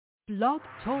Blog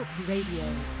Talk Radio.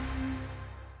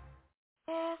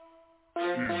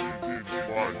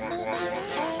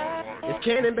 It's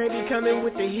Cannon Baby coming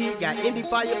with the heat. Got Indie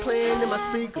Fire playing in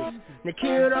my speakers.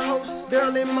 Nikhil the host,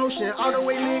 girl in motion, all the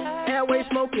way lit, halfway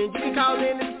smoking. You can call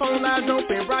in, this phone lines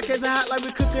open. Rockets hot like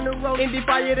we cooking the roast. Indie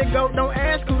Fire to go, don't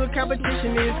ask who the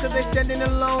competition is, cause they standing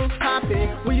alone popping.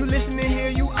 When you listen to here,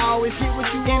 you always get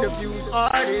what you interviews.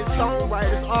 Artists,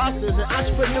 songwriters, authors, and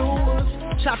entrepreneurs.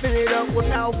 Chopping it up with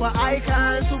powerful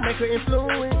icons who make an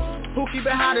influence. Who keep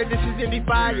it hotter, this is Indie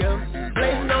Fire.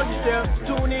 Blazing on yourself,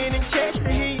 tune in and catch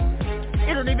the heat.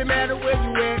 It don't even matter where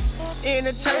you at.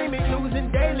 Entertainment, news,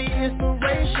 and daily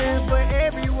inspiration for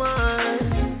everyone.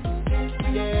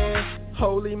 Yeah,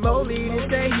 holy moly, this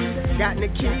day heat. Got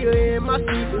Nikhil in my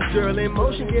speakers. Girl in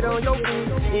motion, get on your feet.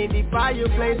 Indie Fire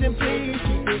blazing, please.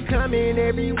 Keep it coming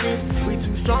every week. We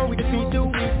too strong, we defeat the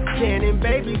weak. Cannon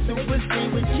Baby, super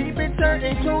speed. We keep it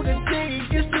turning to the sea.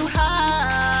 It's too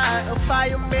high. A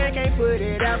fireman can't put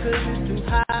it out cause it's too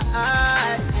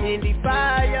high. Indie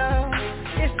Fire.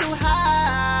 It's too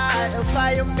high, a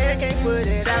fireman can't put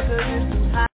it out cause it's too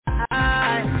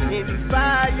high. Indie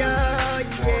Fire, yeah.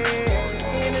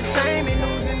 Entertainment,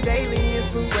 news, and daily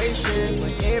inspiration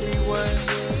for everyone,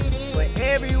 for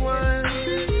everyone.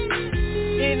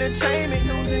 Entertainment,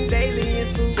 news, and daily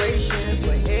inspiration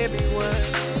for everyone,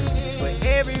 for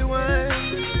everyone.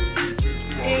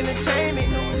 Entertainment,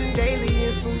 news, and daily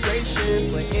inspiration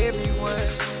for everyone,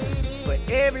 for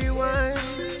everyone.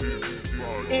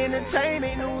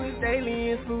 Entertainment, news, daily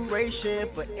inspiration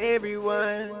for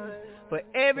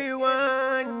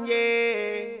everyone,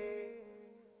 yeah.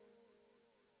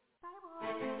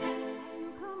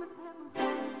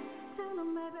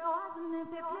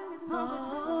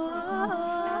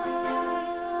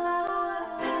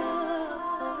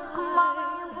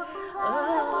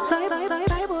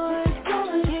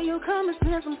 Can you come and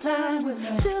spend some time with me?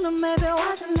 Till I'm maybe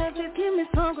watching Netflix, give me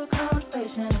some good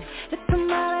conversation. It doesn't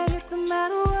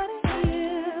matter what it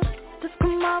is. Just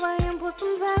come over and put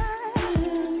some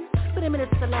time. But in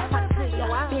minutes, it's the last time to see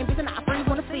ya. Being busy, not free,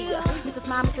 wanna see ya. Mr.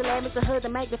 Smile, Mr. Lad, Mr. Hood,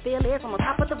 that make me feel it from the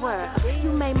top of the world.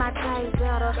 You made my day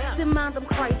better. Didn't mind them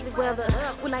crazy weather.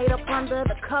 We laid up under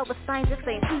the cover, things just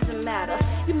ain't even matter.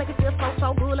 You make it feel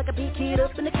so good, like a big kid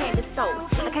up in the candy store.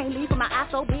 I can't leave with my eyes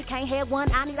so big, can't have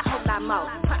one, I need a whole lot more.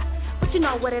 But you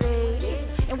know what it is,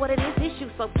 and what it is you.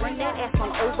 So bring that ass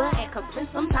on over and come spend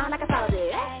some time like I thought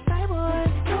it. Hey boy,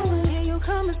 can you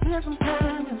come and spend some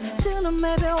time with me? Till I'm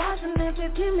maybe watching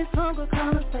Netflix, give me some good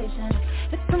conversation.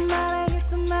 It doesn't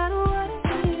matter what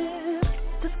it is.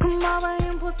 Just come over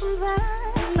and put some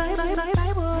time.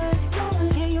 Hey boy,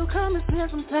 can you come and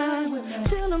spend some time with me?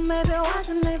 Till I'm maybe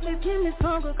watching Netflix, give me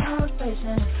some good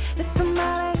conversation. It doesn't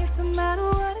matter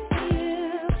what it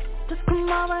is. Just come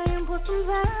over and put some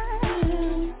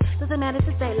time. Doesn't matter if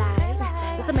it's daylight.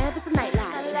 Doesn't matter if it's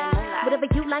nightlight. Whatever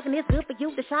you like and it's good for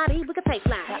you, the shawty, we can take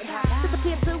flight.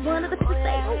 Disappear to one of the two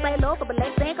states. Stay local, but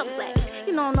let's stay come play.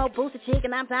 You know, no booster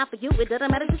chicken, I'm down for you. It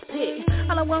doesn't matter, just pick.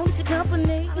 All I want is your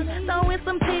company. So it's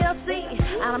some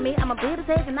TLC. Out of me, I'm a bit of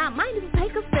taste, and I might need to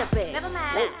take a step back. Never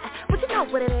mind. But you know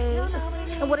what it is.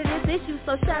 And what it is you.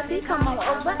 So shawty, come on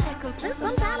over and come spend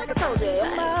some time like I told you.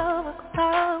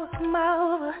 Come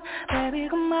over, baby,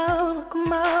 come over,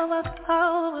 come over, come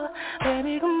over.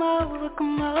 Baby, come over,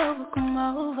 come over, come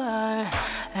over.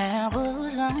 And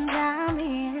put some time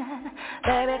in.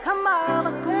 Baby, come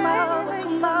over, come over,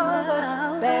 come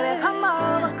over. Baby, come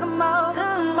over, come over,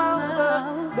 come over.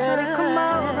 Baby, come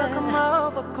over, come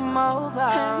over, come over.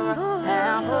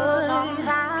 And put some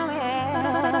time in.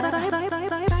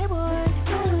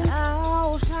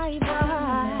 Oh, shy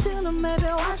boy. Till I'm maybe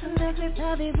watching Netflix,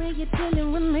 tell me when you're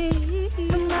chilling with me.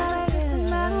 No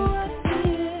matter what it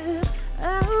is.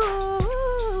 Oh.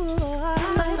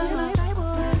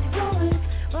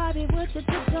 What you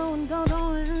just don't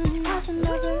watching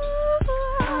Netflix.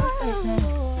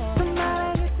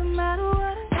 Doesn't matter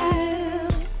what it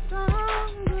is.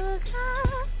 Some good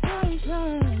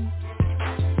conversation.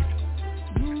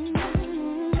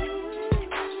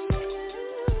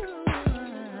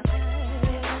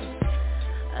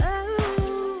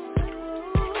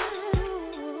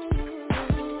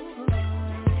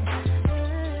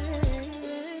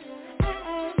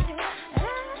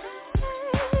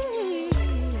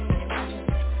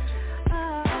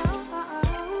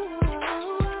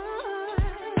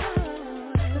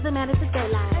 Doesn't matter if it's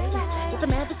daylight. Doesn't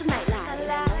matter if it's nightlight.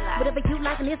 Whatever you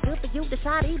like and it's good for you, the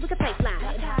shawty, we can take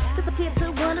flight. Disappear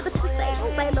to one of the two states.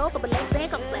 Stay local, but let's stay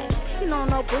come play. You know,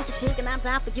 no booster chicken, I'm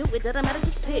down for you. It doesn't matter,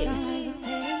 just pick.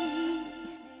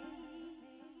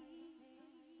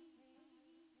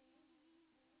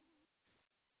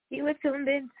 You were tuned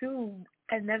in to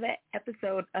another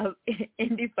episode of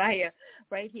Indie Fire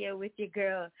right here with your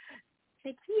girl,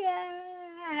 Nakia.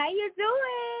 How you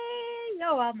doing?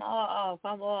 Yo, I'm all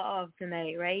off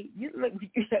tonight, right? You look,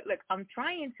 I'm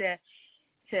trying to,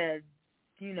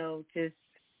 just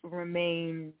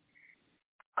remain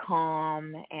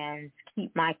calm and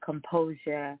keep my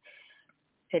composure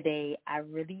today. I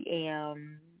really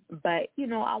am. But,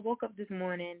 I woke up this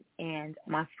morning and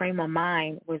my frame of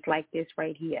mind was like this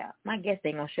right here. My guest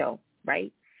ain't gonna show,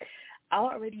 right? I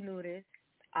already knew this.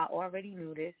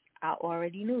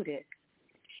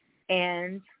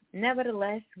 And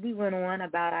nevertheless, we went on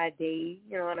about our day,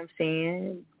 you know what I'm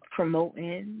saying,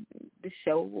 promoting the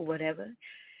show or whatever.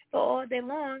 So all day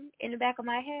long, in the back of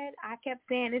my head, I kept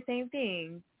saying the same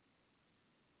thing.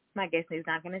 My guest is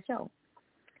not going to show.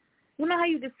 You know how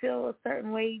you just feel a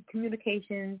certain way,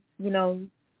 communications,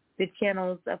 the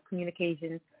channels of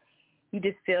communications, you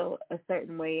just feel a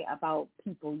certain way about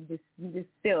people. You just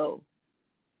feel,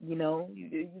 you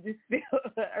just feel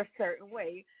a certain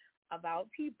way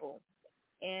about people.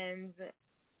 And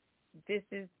the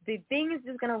thing is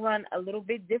just going to run a little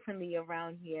bit differently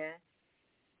around here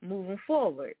moving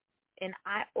forward. And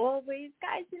I always,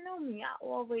 guys, you know me, I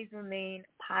always remain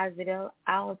positive.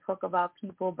 I don't talk about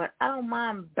people, but I don't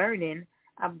mind burning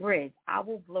a bridge. I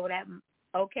will blow that,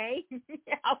 okay?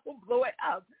 I will blow it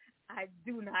up. I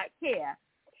do not care.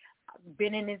 I've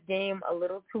been in this game a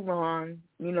little too long.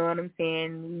 You know what I'm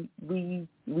saying? We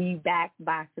backed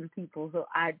by some people, so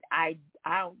I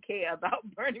don't care about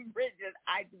burning bridges.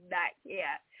 I do not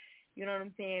care. You know what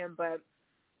I'm saying? But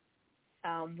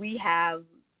we have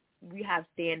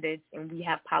standards and we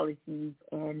have policies,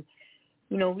 and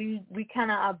we kind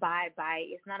of abide by.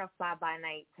 It's not a fly by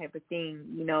night type of thing,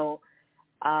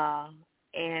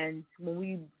 and when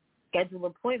we schedule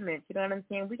appointments, you know what I'm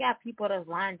saying, we got people that's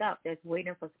lined up that's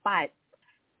waiting for spots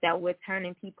that we're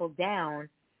turning people down.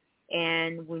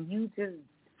 And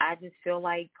I just feel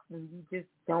like when you just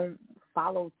don't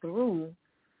follow through,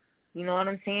 you know what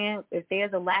I'm saying, if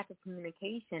there's a lack of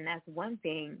communication, that's one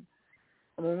thing.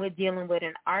 When we're dealing with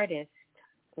an artist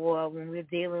or when we're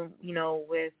dealing,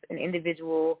 with an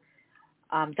individual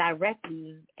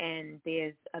directly and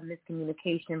there's a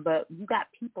miscommunication, but you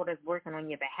got people that's working on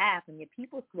your behalf and your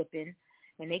people slipping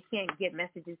and they can't get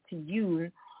messages to you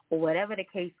or whatever the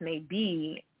case may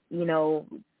be,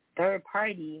 third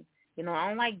party, I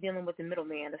don't like dealing with the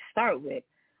middleman to start with,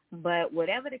 but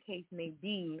whatever the case may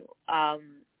be, I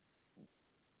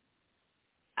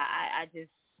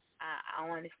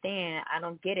don't understand. I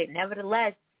don't get it.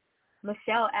 Nevertheless,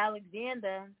 Michelle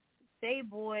Alexander, Say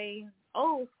Boy,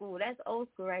 old school. That's old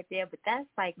school right there. But that's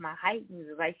like my hype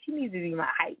music. Like, she needs to be my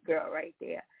hype girl right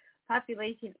there.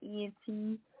 Population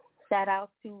ENT, shout out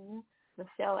to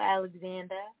Michelle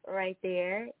Alexander right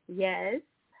there. Yes.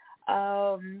 Who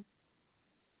I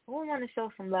want to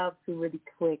show some love to really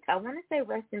quick. I want to say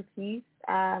rest in peace.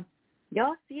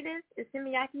 Y'all see this? Is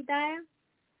Simiyaki dying?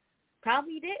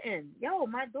 Probably didn't. Yo,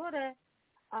 my daughter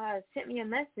sent me a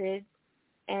message,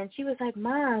 and she was like,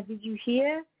 Ma, did you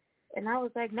hear? And I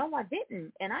was like, no, I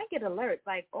didn't. And I get alerts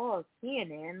like,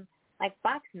 CNN, like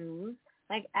Fox News,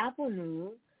 like Apple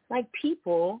News, like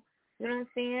People, you know what I'm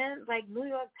saying? Like New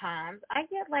York Times. I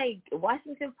get like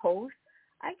Washington Post.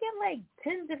 I get like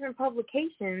 10 different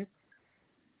publications,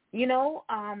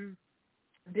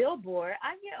 Billboard.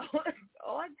 I get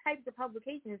all types of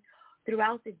publications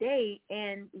throughout the day,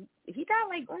 and he died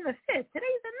like on the 5th.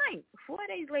 Today's the 9th, 4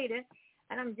 days later,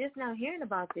 and I'm just now hearing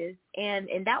about this, and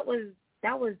that was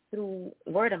through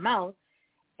word of mouth,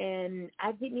 and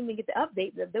I didn't even get the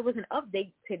update. There was an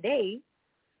update today,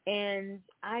 and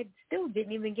I still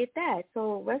didn't even get that.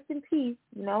 So rest in peace,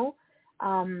 Did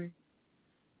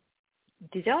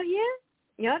y'all hear?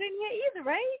 Y'all didn't hear either,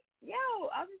 right? Yo,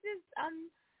 I'm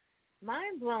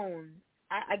mind blown.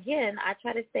 I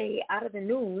try to stay out of the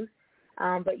news,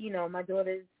 but my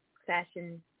daughter's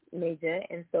fashion major,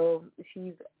 and so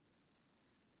she's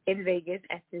in Vegas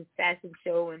at this fashion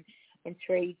show and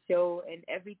trade show and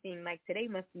everything. Like, today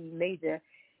must be major,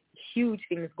 huge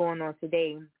things going on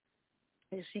today.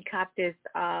 And she copped this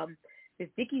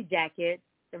Dickies jacket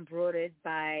embroidered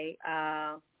by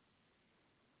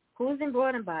who was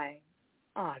embroidered by?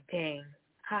 Oh, dang.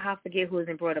 I forget who was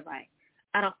embroidered by.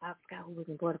 I forgot who was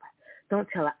embroidered by. Don't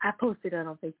tell her. I posted it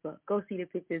on Facebook. Go see the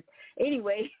pictures.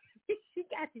 Anyway, she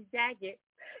got the jacket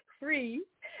free,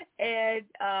 and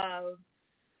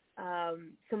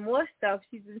some more stuff.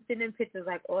 She's been sending pictures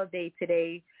like all day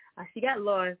today. She got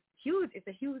lost. It's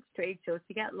a huge trade show.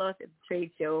 She got lost at the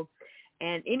trade show.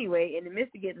 And anyway, in the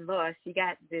midst of getting lost, she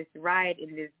got this ride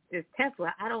in this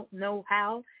Tesla. I don't know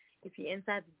how, if you're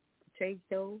inside the trade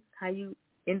show, how you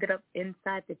ended up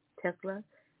inside the Tesla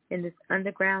in this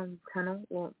underground tunnel.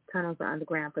 Well, tunnels are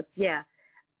underground, but yeah.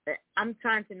 I'm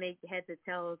trying to make heads or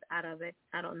tails out of it.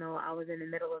 I don't know. I was in the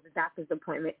middle of the doctor's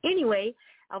appointment. Anyway,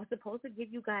 I was supposed to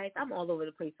give you guys, I'm all over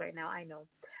the place right now, I know.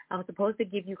 I was supposed to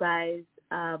give you guys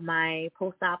my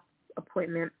post-op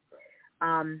appointment,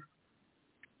 what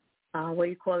do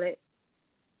you call it?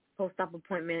 Post-op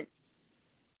appointment,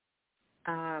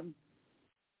 what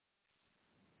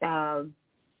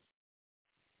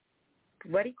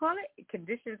do you call it?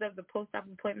 Conditions of the post-op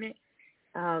appointment.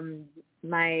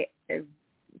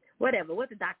 Whatever, what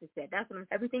the doctor said. That's what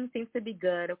everything seems to be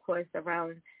good, of course,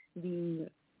 around the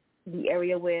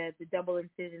area where the double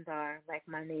incisions are, like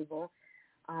my navel.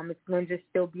 It's going to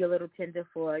still be a little tender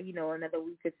for, another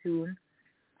week or two.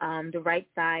 The right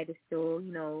side is still,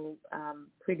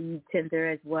 pretty tender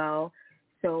as well.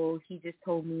 So he just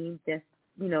told me just,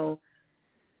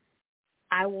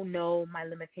 I will know my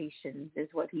limitations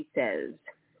is what he says.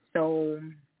 So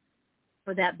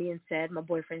with that being said, my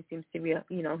boyfriend seems to be,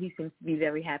 he seems to be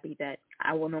very happy that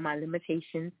I will know my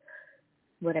limitations,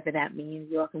 whatever that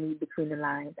means. You all can read between the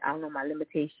lines. I'll know my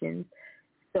limitations.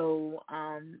 So,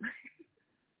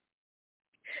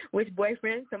 which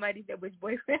boyfriend? Somebody said which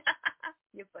boyfriend?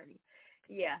 You're funny.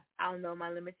 Yeah, I'll know my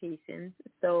limitations.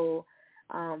 So,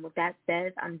 with that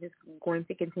said, I'm just going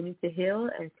to continue to heal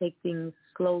and take things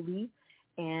slowly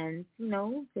and,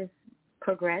 just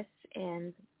progress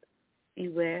and see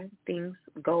where things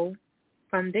go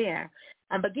from there.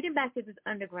 But getting back to this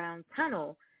underground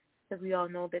tunnel, because we all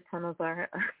know that tunnels are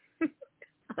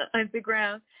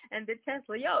underground, and the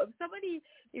Tesla.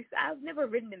 I've never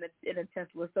ridden in a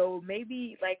Tesla, so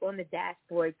maybe like on the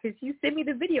dashboard, because you sent me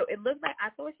the video. It looked like I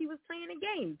thought she was playing a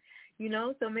game,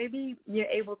 So maybe you're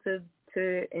able to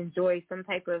enjoy some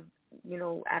type of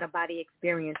out of body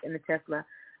experience in the Tesla,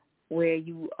 where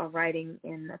you are riding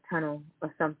in a tunnel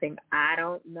or something. I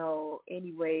don't know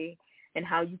anyway, and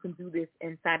how you can do this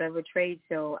inside of a trade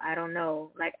show. I don't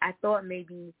know. Like, I thought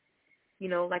maybe,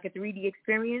 like a 3D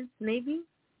experience, maybe.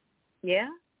 Yeah?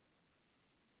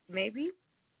 Maybe?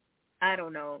 I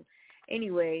don't know.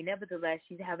 Anyway, nevertheless,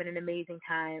 she's having an amazing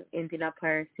time ending up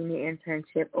her senior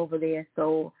internship over there.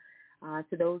 So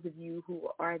to those of you who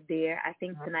are there, I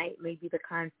think tonight may be the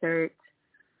concert.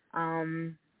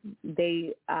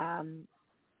 They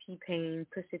T-Pain,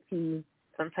 Pusha T,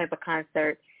 some type of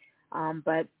concert.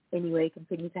 But anyway,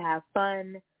 continue to have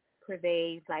fun,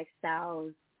 pervade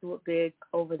lifestyles, do it big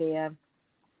over there,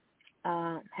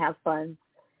 have fun.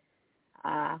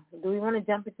 Do we want to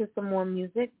jump into some more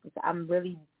music? I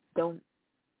really don't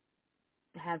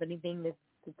have anything to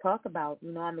talk about.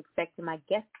 I'm expecting my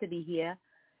guests to be here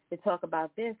to talk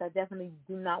about this. I definitely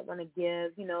do not want to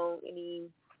give, any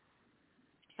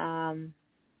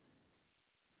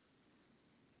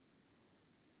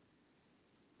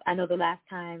I know the last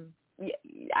time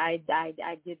I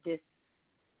did this,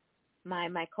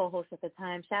 my co-host at the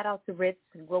time, shout out to Rich,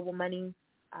 Global Money,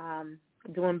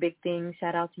 doing big things.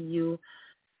 Shout out to you.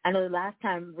 I know the last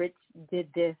time Rich did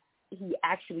this, he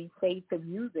actually played the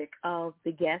music of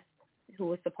the guest who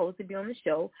was supposed to be on the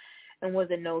show and was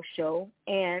a no-show.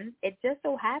 And it just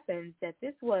so happens that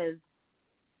this was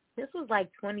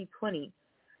like 2020.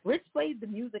 Rich played the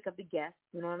music of the guest,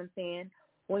 you know what I'm saying?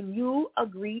 When you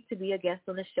agree to be a guest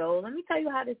on the show, let me tell you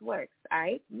how this works, all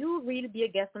right? You agree to be a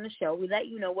guest on the show. We let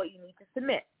you know what you need to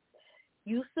submit.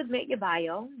 You submit your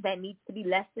bio that needs to be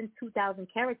less than 2,000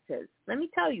 characters. Let me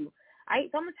tell you. All right,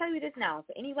 so I'm going to tell you this now.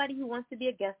 For anybody who wants to be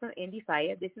a guest on Indie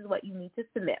Fire, this is what you need to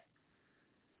submit.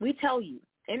 We tell you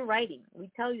in writing, we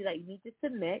tell you that you need to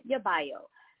submit your bio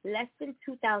less than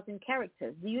 2,000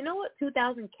 characters. Do you know what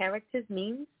 2,000 characters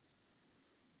means?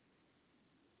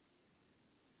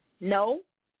 No?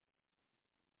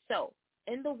 So,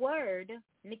 in the word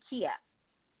Nakia,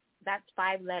 that's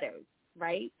 5 letters,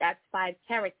 right? That's 5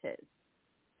 characters,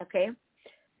 okay?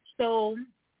 So,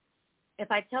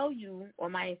 if I tell you, or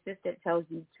my assistant tells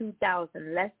you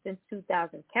 2,000, less than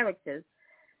 2,000 characters,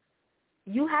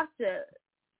 you have to,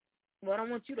 well, I don't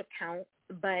want you to count,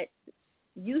 but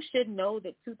you should know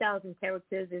that 2,000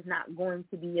 characters is not going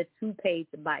to be a 2-page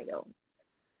bio.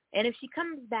 And if she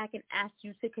comes back and asks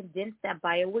you to condense that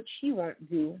bio, which she won't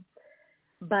do,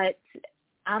 but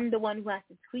I'm the one who has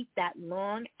to tweak that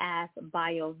long-ass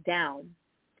bio down.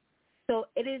 So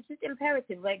it is just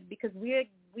imperative, like, because we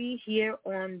here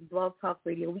on Blog Talk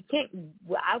Radio, we can't,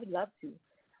 well, I would love to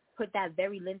put that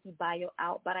very lengthy bio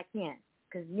out, but I can't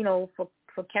because,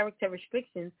 for character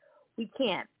restrictions, we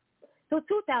can't. So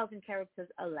 2,000 characters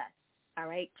or less, all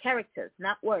right? Characters,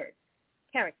 not words.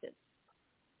 Characters.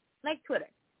 Like Twitter.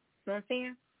 You know what I'm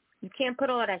saying? You can't put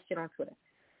all that shit on Twitter.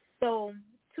 So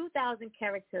 2,000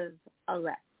 characters or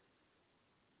less.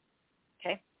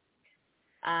 Okay?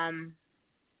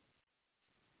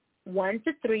 1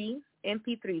 to 3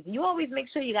 MP3s. You always make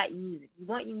sure you got your music. You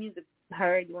want your music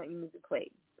heard. You want your music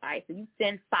played. All right? So you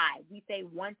send 5. We say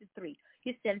 1 to 3.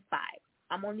 You send 5.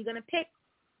 I'm only going to pick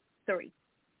 3.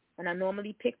 And I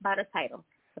normally pick by the title.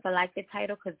 If I like the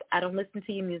title, because I don't listen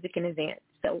to your music in advance.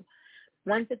 So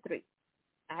 1 to 3.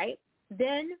 All right?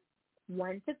 Then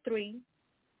 1 to 3,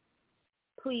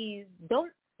 please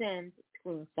don't send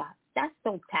screenshots. That's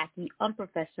so tacky,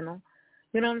 unprofessional.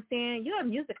 You know what I'm saying? You're a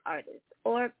music artist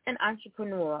or an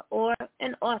entrepreneur or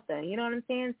an author. You know what I'm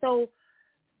saying? So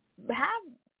have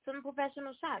some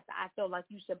professional shots. I feel like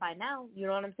you should by now. You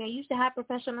know what I'm saying? You should have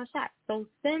professional shots. So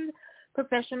send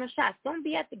professional shots. Don't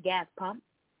be at the gas pump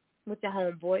with your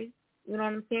homeboys. You know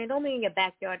what I'm saying? Don't be in your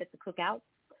backyard at the cookout.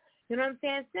 You know what I'm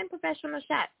saying? Send professional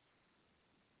shots.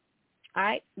 All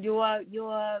right? Your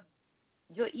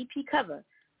EP cover.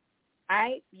 All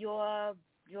right? Your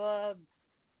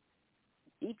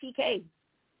EPK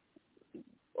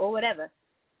or whatever.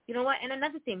 You know what? And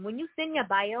another thing, when you send your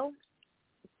bio,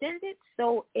 send it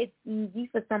so it's easy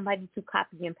for somebody to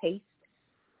copy and paste.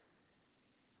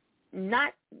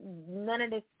 None of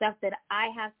this stuff that I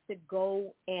have to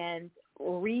go and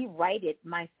rewrite it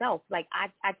myself. Like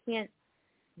I can't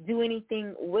do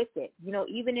anything with it. You know,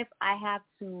 even if I have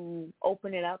to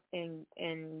open it up and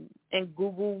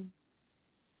Google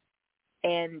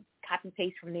and copy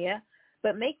paste from there,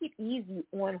 but make it easy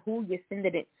on who you're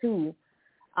sending it to.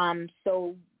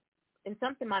 So, and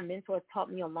something my mentor taught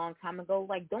me a long time ago,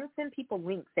 like don't send people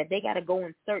links that they got to go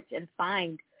and search and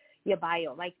find your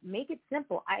bio. Like make it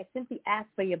simple. I simply ask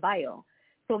for your bio.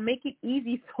 So make it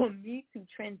easy for me to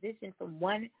transition from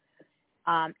one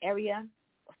area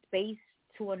or space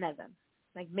to another.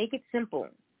 Like make it simple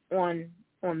on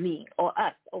me or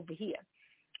us over here.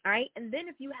 All right. And then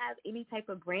if you have any type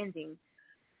of branding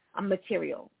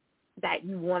material that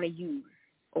you want to use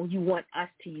or you want us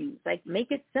to use, like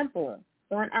make it simple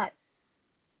on us.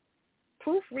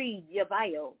 Proofread your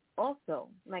bio also.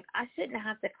 Like I shouldn't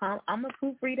have to come. I'm a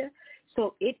proofreader,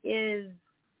 so it's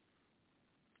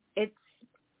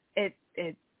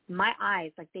my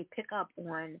eyes, like they pick up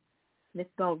on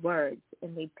misspelled words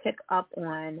and they pick up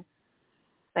on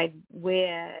like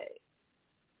where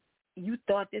you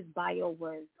thought this bio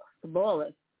was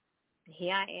flawless.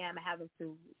 Here I am having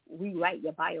to rewrite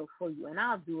your bio for you, and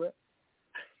I'll do it.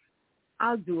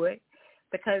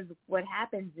 Because what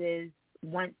happens is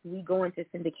once we go into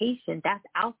syndication, that's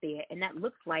out there, and that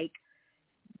looks like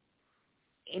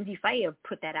Indie Fire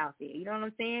put that out there. You know what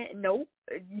I'm saying? Nope.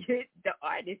 The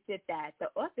artist sent that. The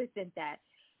author sent that.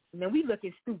 And then we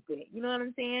looking stupid. You know what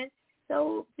I'm saying?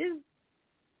 So just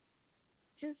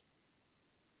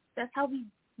that's how we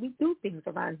do things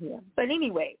around here. But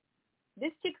anyway,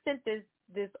 this chick sent this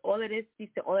all of this. She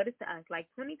sent all of this to us, like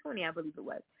 2020, I believe it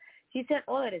was. She sent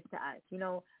all of this to us. You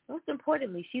know, most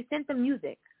importantly, she sent the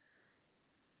music.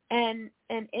 And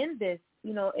in this,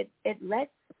 you know, it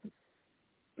lets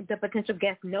the potential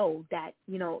guest know that,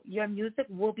 you know, your music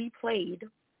will be played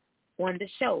on the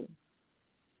show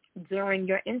during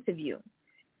your interview.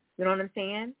 You know what I'm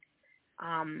saying?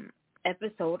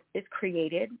 Episode is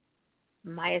created.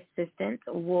 My assistant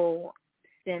will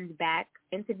send back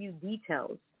interview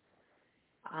details.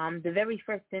 The very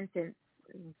first sentence,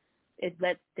 it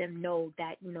lets them know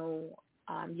that, you know,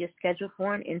 you're scheduled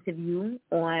for an interview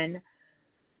on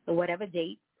whatever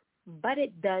date, but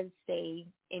it does say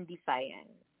Indie Fire.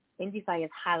 Indie Fire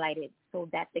is highlighted so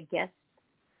that the guest,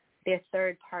 their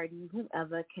third party,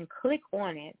 whoever, can click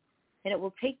on it, and it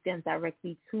will take them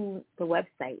directly to the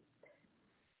website.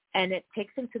 And it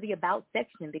takes them to the About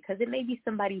section because it may be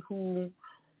somebody who,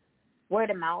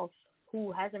 word of mouth,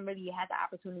 who hasn't really had the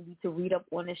opportunity to read up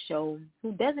on the show,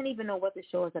 who doesn't even know what the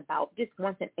show is about, just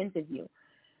wants an interview.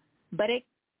 But it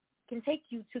can take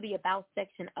you to the About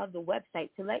section of the website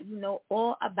to let you know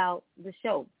all about the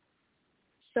show.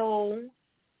 So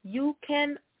you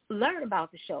can learn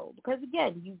about the show because,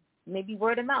 again, you maybe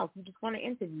word of mouth, you just want an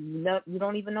interview. You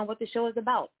don't even know what the show is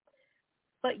about.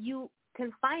 But you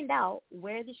can find out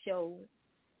where the show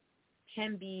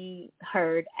can be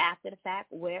heard after the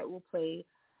fact, where it will play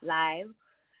live.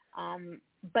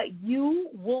 But you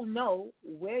will know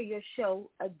where your show,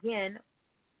 again,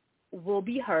 will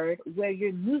be heard, where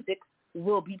your music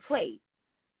will be played.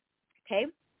 Okay?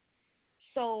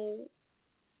 So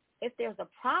if there's a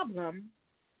problem,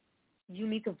 you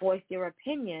need to voice your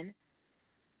opinion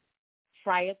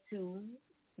prior to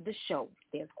the show. If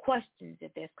there's questions,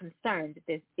 if there's concerns, if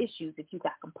there's issues, if you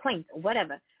got complaints or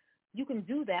whatever, you can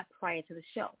do that prior to the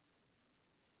show.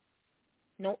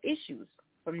 No issues.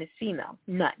 from this female.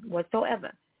 None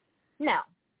whatsoever. Now,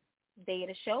 day of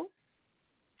the show,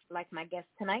 like my guest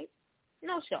tonight,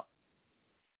 no show.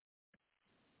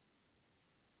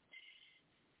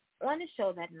 On the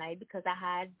show that night, because I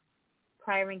had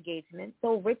prior engagement,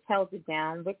 so Rich held it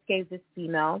down. Rich gave this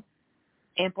female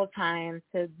ample time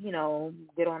to,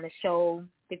 get on the show,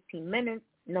 15 minutes,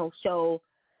 no show.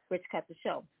 Rich cut the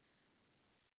show.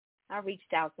 I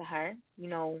reached out to her,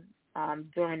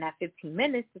 during that 15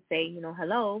 minutes to say,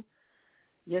 hello,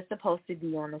 you're supposed to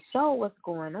be on the show. What's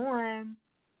going on?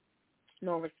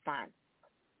 No response.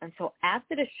 Until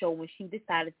after the show when she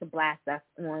decided to blast us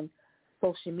on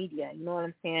social media. You know what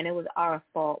I'm saying? It was our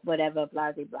fault, whatever,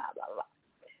 blah, blah, blah, blah.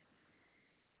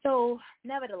 So,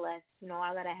 nevertheless,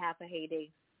 I let her have a heyday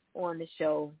on the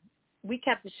show. We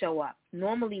kept the show up.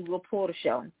 Normally, we'll pull the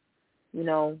show. We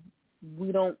don't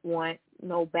want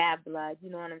no bad blood.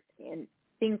 You know what I'm saying?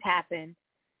 Things happen.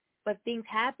 But things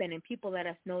happen, and people let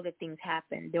us know that things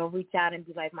happen. They'll reach out and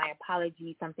be like, my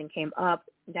apologies, something came up,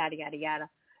 yada, yada, yada.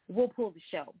 We'll pull the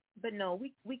show. But, no,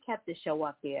 we kept the show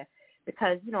up there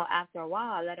because, after a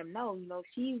while, I let them know,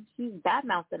 she's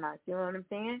bad-mouthing us. You know what I'm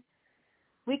saying?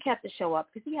 We kept the show up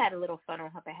because he had a little fun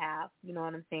on her behalf. You know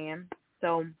what I'm saying?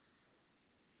 So,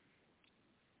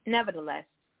 nevertheless,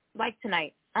 like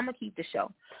tonight, I'm going to keep the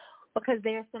show because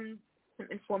there's some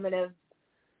informative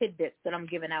tidbits that I'm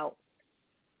giving out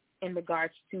in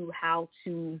regards to how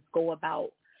to go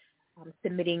about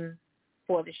submitting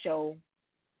for the show.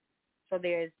 So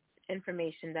there's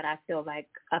information that I feel like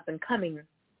up-and-coming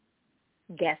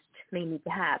guests may need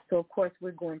to have. So, of course,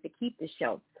 we're going to keep the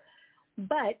show.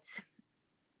 But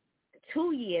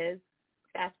 2 years,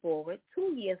 fast forward,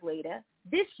 2 years later,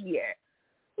 this year,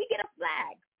 we get a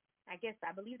flag. I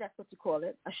believe that's what you call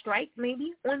it, a strike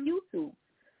maybe, on YouTube.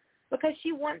 Because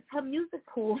she wants her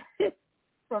musical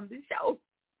from the show.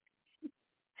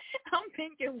 I'm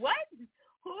thinking, what?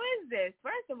 Who is this?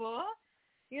 First of all,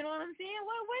 you know what I'm saying?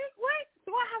 What?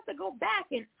 So I have to go back,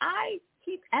 and I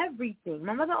keep everything.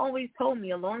 My mother always told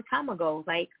me a long time ago,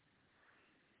 like,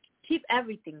 keep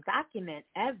everything. Document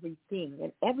everything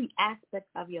in every aspect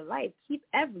of your life. Keep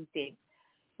everything.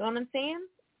 You know what I'm saying?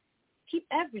 Keep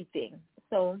everything.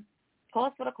 So,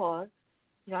 pause for the cause.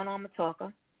 Y'all know I'm a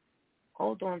talker.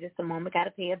 Hold on just a moment. Got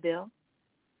to pay a bill.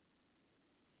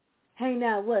 Hey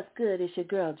now, what's good? It's your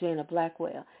girl, Jana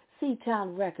Blackwell,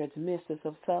 C-Town Records, Mistress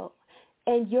of Soul.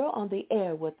 And you're on the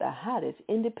air with the hottest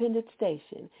independent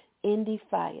station, Indie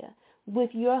Fire,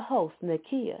 with your host,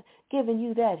 Nakia, giving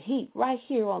you that heat right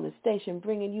here on the station,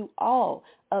 bringing you all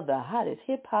of the hottest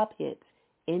hip-hop hits,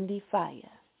 Indie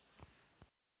Fire.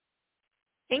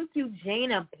 Thank you,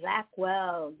 Jana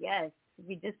Blackwell. Yes, if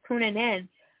you're just tuning in,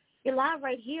 you're live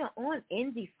right here on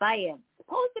Indie Fire.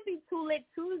 Supposed to be Too Lit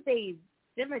Tuesdays.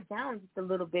 Simmer down just a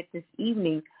little bit this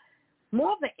evening.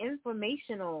 More of an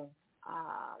informational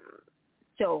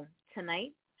show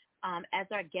tonight,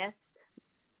 as our guest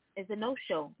is a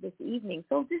no-show this evening.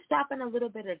 So just dropping a little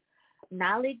bit of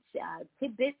knowledge,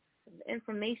 tidbits,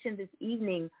 information this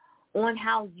evening on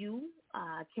how you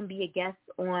can be a guest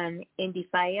on Indie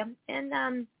Fire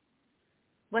and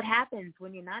what happens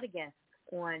when you're not a guest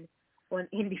on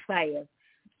Indie Fire.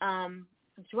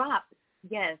 Drops.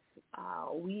 Yes,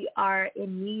 we are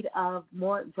in need of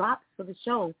more drops for the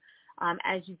show.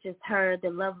 As you just heard, the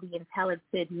lovely and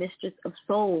talented Mistress of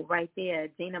Soul right there,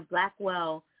 Jana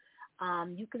Blackwell.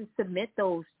 You can submit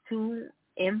those to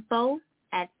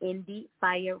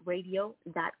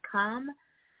info@indiefireradio.com.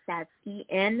 That's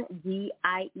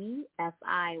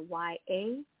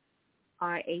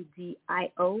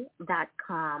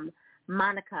ENDIEFIYARADIO.com.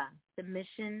 Monica,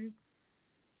 submissions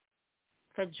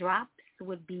for drops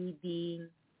would be the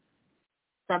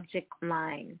subject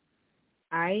line.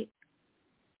 All right?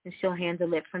 And she'll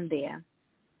handle it from there.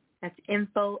 That's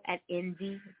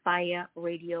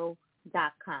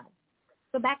info@indiefireradio.com.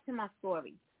 So back to my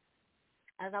story.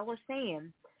 As I was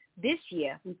saying, this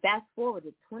year, we fast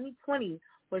forwarded, 2020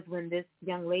 was when this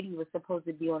young lady was supposed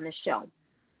to be on the show.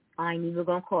 I ain't even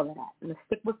going to call her that. I'm going to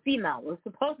stick with female. We're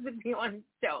supposed to be on the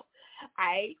show. All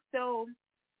right? So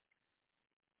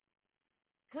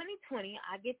 2020,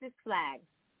 I get this flag,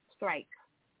 strike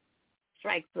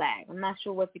flag. I'm not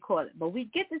sure what to call it, but we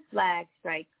get this flag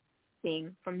strike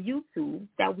thing from YouTube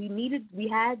that we needed. We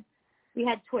had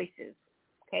choices.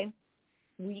 Okay,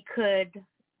 we could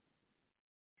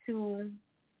sue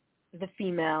the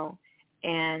female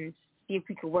and see if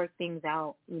we could work things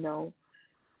out.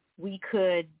 We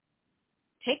could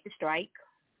take the strike,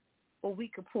 or we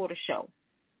could pull the show.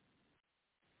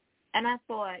 And I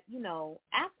thought,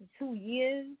 after 2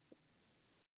 years,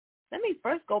 let me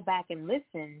first go back and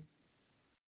listen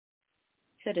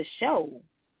to the show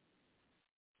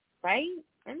right?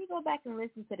 Let me go back and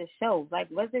listen to the show. Like,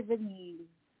 was it really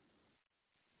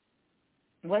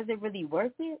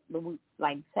worth it?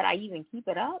 Like, should I even keep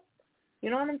it up? You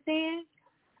know what I'm saying?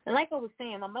 And like I was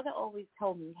saying, my mother always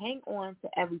told me, hang on to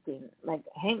everything. Like,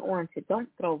 hang on to, don't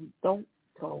throw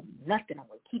nothing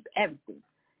away. Keep everything.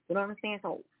 You know what I'm saying?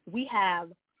 So we have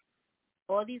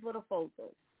all these little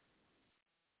folders.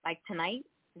 Like tonight,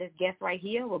 this guest right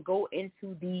here will go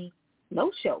into the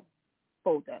no-show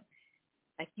folder.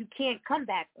 Like, you can't come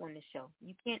back on the show.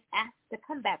 You can't ask to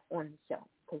come back on the show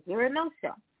because you're a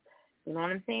no-show. You know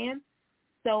what I'm saying?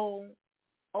 So,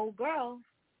 old girl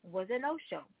was a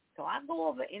no-show. So I go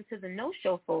over into the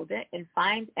no-show folder and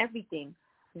find everything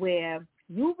where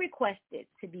you requested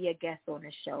to be a guest on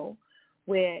the show,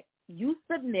 where you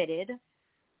submitted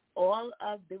all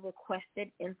of the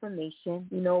requested information,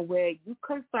 you know, where you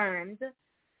confirmed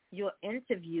your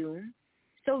interview.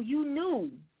 So you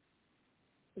knew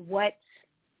what,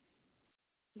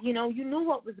 you knew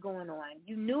what was going on.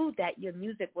 You knew that your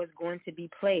music was going to be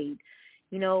played,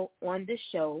 on the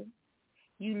show.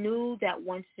 You knew that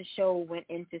once the show went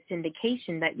into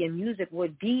syndication that your music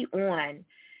would be on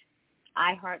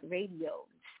iHeartRadio,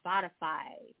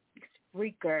 Spotify,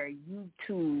 Spreaker,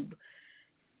 YouTube,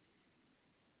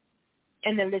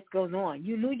 and the list goes on.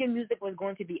 You knew your music was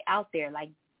going to be out there.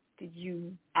 Like, did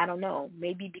you, I don't know,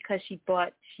 maybe because she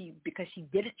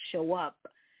didn't show up,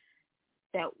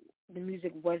 that the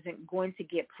music wasn't going to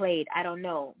get played. I don't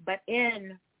know. But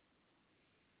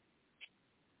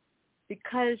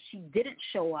because she didn't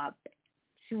show up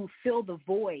to fill the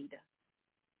void,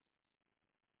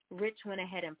 Rich went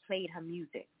ahead and played her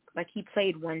music. Like, he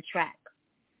played one track.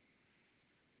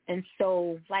 And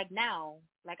so, like now,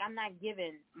 like, I'm not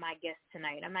giving my guest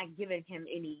tonight, I'm not giving him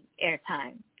any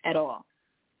airtime at all.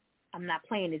 I'm not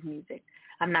playing his music.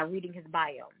 I'm not reading his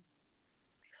bio.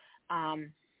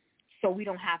 So we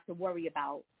don't have to worry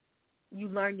about, you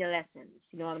learn your lessons.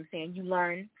 You know what I'm saying? You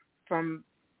learn from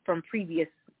previous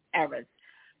eras.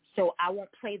 So I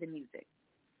won't play the music.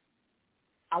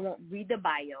 I won't read the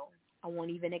bio. I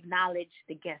won't even acknowledge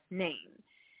the guest name.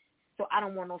 So I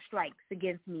don't want no strikes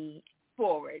against me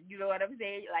forward. You know what I'm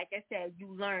saying? Like I said, you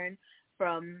learn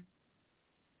from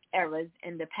eras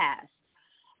in the past.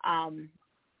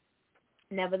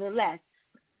 Nevertheless,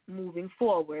 moving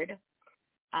forward,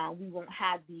 we won't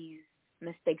have these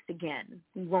mistakes again.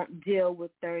 We won't deal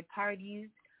with third parties.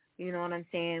 You know what I'm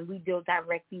saying? We deal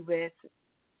directly with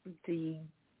the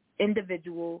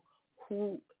individual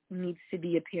who needs to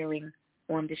be appearing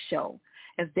on the show.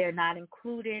 If they're not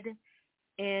included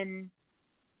in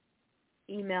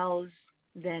emails,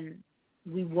 then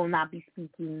we will not be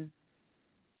speaking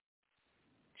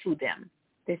to them.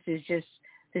 This is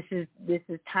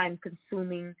time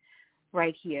consuming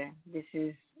right here. This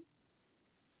is,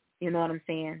 you know what I'm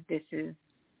saying? This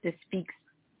speaks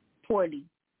poorly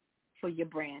for your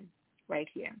brand right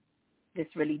here. This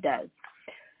really does.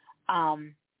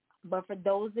 But for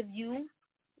those of you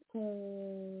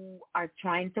who are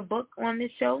trying to book on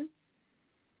this show,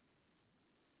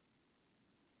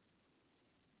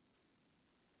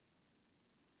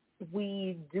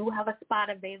 we do have a spot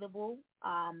available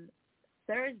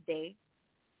Thursday,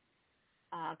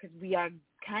 because we are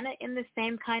kind of in the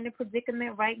same kind of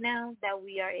predicament right now that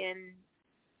we are in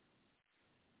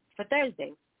for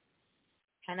Thursday.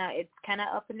 It's kind of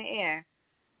up in the air.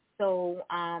 So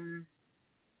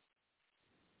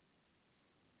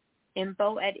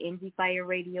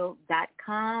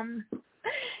info@indiefireradio.com.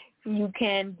 You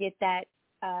can get that.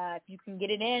 If you can get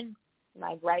it in,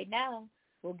 like right now,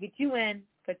 we'll get you in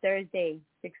for Thursday,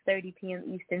 6:30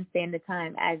 p.m. Eastern Standard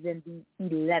Time, as in the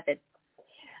 11th.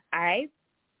 All right?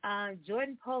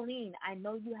 Jordan Pauline, I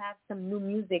know you have some new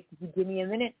music. If you give me a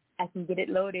minute, I can get it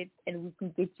loaded and we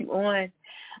can get you on.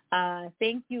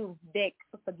 Thank you, Vic,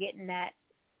 for getting that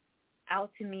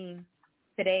out to me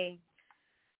today.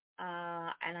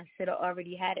 And I should have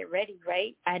already had it ready,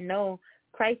 right? I know.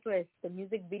 Priceless, the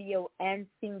music video and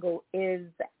single is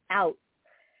out.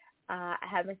 I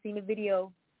haven't seen the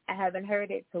video. I haven't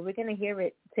heard it, so we're going to hear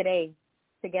it today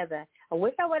together. I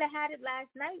wish I would have had it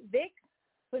last night, Vic,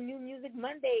 for New Music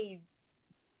Mondays.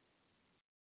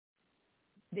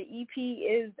 The EP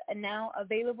is now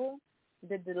available.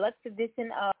 The deluxe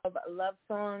edition of Love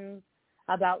Songs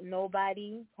About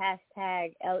Nobody,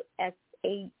 #LSAN,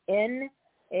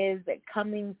 is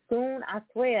coming soon. I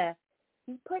swear,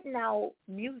 he's putting out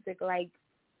music like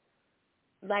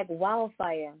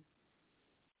wildfire.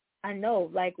 I know,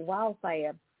 like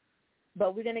wildfire.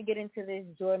 But we're going to get into this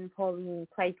Jordan Pauline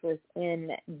Priceless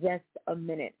in just a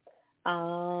minute.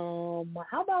 How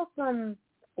about want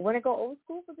to go old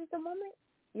school for just a moment?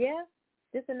 Yeah?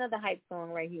 Just another hype song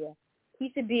right here.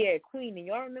 He should be a queen. And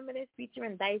y'all remember this?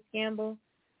 Featuring Dice Gamble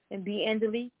and B.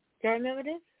 Angelique. Y'all remember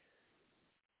this?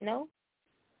 No?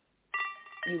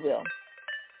 You will.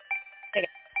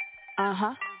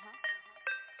 Uh-huh.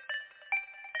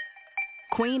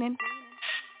 Queenin'.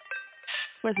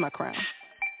 Where's my crown?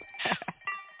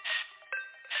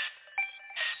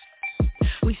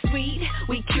 We sweet,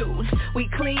 we cute, we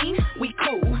clean, we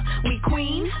cool, we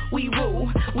queen, we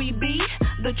rule, we be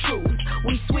the truth.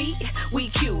 We sweet,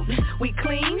 we cute, we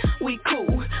clean, we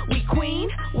cool, we queen,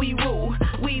 we rule,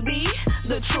 we be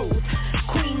the truth.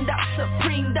 Queened up,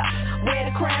 supremed up,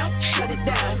 wear the crown, shut it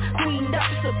down. Queened up,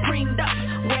 supremed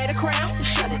up, wear the crown,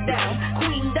 shut it down.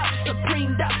 Queened up,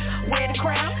 supremed up, wear the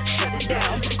crown, shut it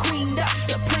down. Queened up,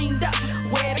 supremed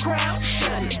up, wear the crown,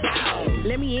 shut it down.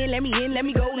 Let me in, let me in, let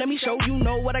me go, let me show you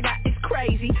know what I got is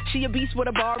crazy. She a beast with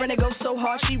a bar and it goes so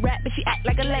hard. She rap but she act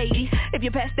like a lady. If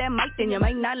you pass that mic then you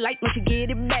might not like when she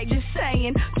get it back. Just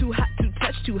saying, too hot to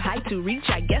touch, too high to reach.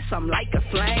 I guess I'm like a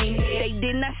flame. They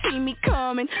did not see me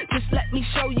coming. Just let me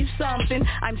show you something.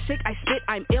 I'm sick, I spit,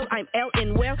 I'm ill, I'm L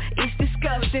and well, it's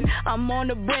disgusting. I'm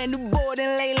on a brand new board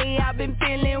and lately I've been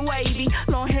feeling wavy.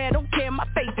 Long hair, don't care, my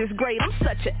face is great. I'm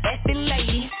such a effing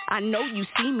lady. I know you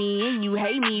see me and you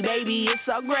hate me, baby. It's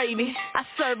all gravy. I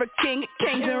serve a king of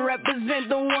kings and represent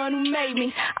the one who made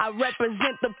me. I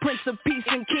represent the Prince of Peace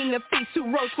and King of Feasts who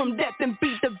rose from death and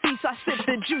beat the beast. I sip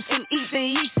the juice and eat the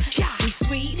yeast. Yeah. We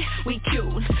sweet, we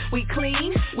cute, we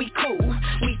clean, we cool,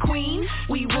 we queen,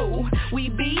 we rule, we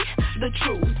be the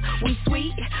truth. We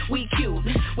sweet, we cute,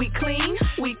 we clean,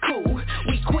 we cool,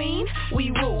 we queen,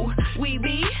 we rule, we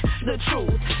be the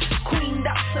truth. Queened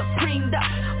up, supremed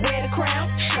up, wear the crown,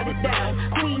 shut it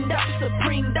down. Queened up,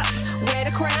 supremed up, wear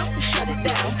the crown, shut it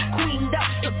down. Queened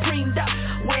up, supremed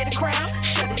up, wear the crown,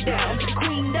 shut it down.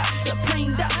 Queened up,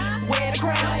 supremed up, wear the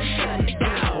crown, shut it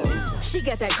down. She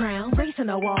got that crown, racing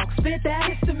her walk, spit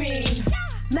that histamine.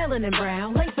 Melanin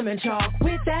brown, lace them in chalk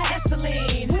with that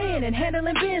Esteline. Winning,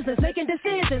 handling business, making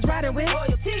decisions, riding with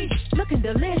royalty. Looking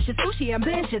delicious, sushi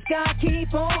ambitious, God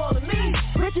keep on calling me.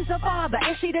 Rich is her father,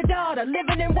 and she the daughter,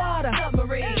 living in water.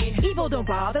 Submarine, evil don't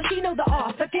bother, she know the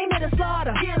author, came here to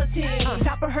slaughter. Guillotine,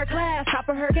 top of her class, top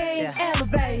of her game,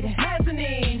 elevated.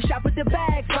 Mezzanine, shop with the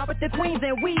bags, rock with the queens,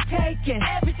 and we taking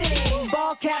everything.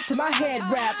 Ball cap to my head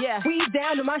wrap, weave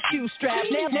down to my shoe strap.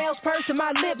 Nails, purse, and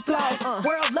my lip gloss.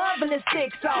 World loving this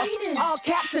thick sauce. All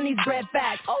caps in these bread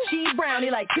backs. She brownie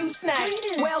like 2 snacks.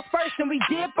 Wells first and we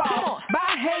dip off.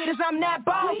 By haters, I'm that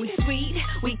boss. We sweet,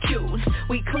 we cute,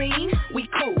 we clean, we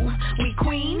cool, we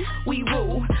queen, we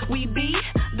rule, we be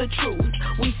the truth.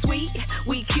 We sweet,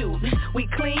 we cute, we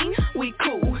clean, we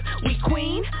cool, we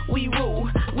queen, we rule,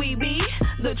 we be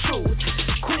the truth.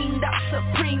 Queened up,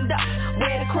 supremed up,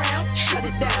 wear the crown, shut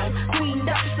it down. Queened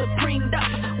up, supremed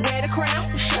up, wear the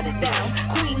crown, shut it down.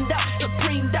 Queened up,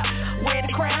 supremed up, wear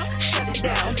the crown, shut it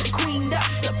down. Queened up,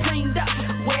 supremed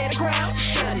up, wear the crown,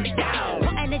 shut it down.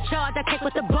 Putting in charge, I take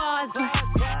with the bars.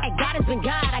 And God has been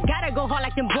God, I gotta go hard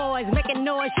like them boys. Making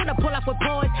noise, shoulda pull up with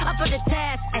boys. Up for the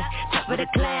task, top of the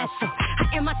class.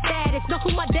 I am my status, know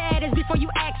who my dad is before you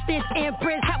ask this.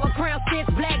 Empress, how a crown sits,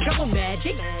 black double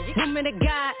magic. Woman of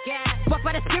God, walk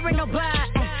by the spirit, no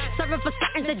blind. Serving for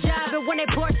certain the job, and when they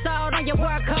pour salt on your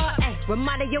work hard,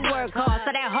 remind of your work hard,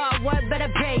 so that hard work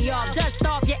better pay off. Dust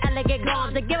off your elegant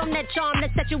garms and give them that charm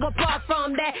that set you apart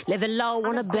from that. Living low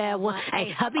on a bad one,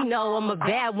 hey, hubby know I'm a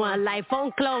bad one. Like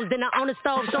phone closed, then I own a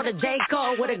stove, so the J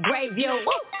Cole with a great view.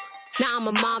 Woo! Now I'm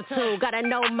a mom too, gotta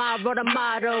know my role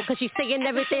model, cause she's saying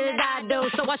everything that I do,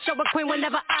 so I show a queen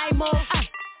whenever I move.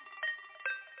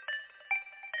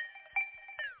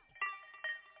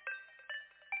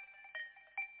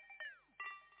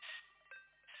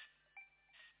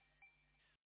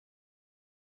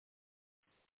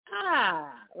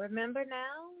 Remember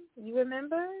now? You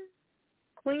remember?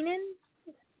 Queenin'?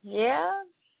 Yeah?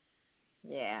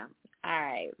 Yeah. All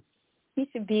right.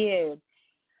 Keisha Beard,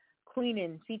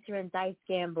 Queenin', featuring Dice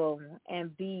Gamble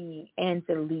and B.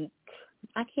 Angelique.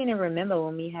 I can't even remember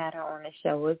when we had her on the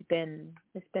show. It's been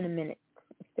a minute.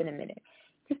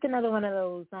 Just another one of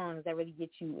those songs that really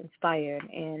get you inspired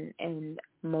and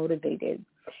motivated.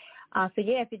 So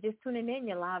yeah, if you're just tuning in,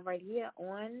 you're live right here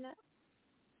on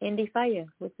Indie Fire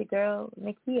with the girl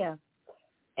Nakia,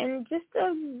 and just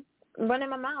running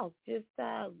my mouth, just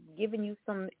giving you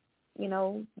some,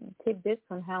 tidbits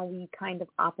on how we kind of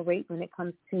operate when it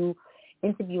comes to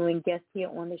interviewing guests here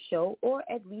on the show, or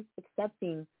at least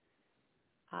accepting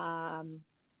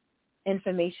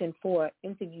information for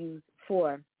interviews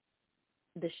for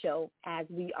the show, as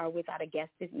we are without a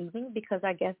guest this evening because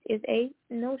our guest is a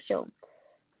no-show.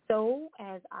 show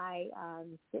as I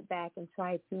sit back and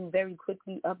try to very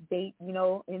quickly update,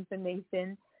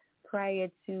 information prior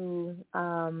to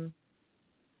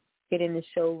getting the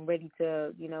show ready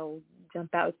to,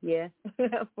 jump out here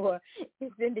for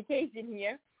its syndication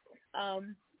here.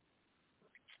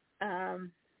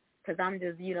 Because I'm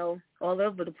just, all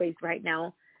over the place right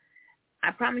now.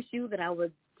 I promised you that I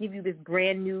would give you this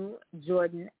brand new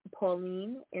Jordan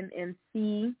Pauline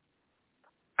MMC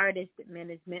Artist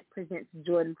Management presents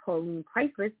Jordan Pauline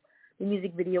Priceless, the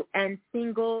music video and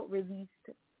single released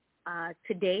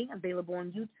today, available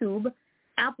on YouTube,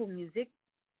 Apple Music,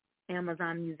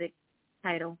 Amazon Music,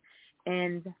 Tidal,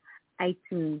 and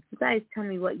iTunes. You guys tell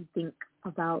me what you think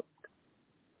about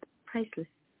Priceless.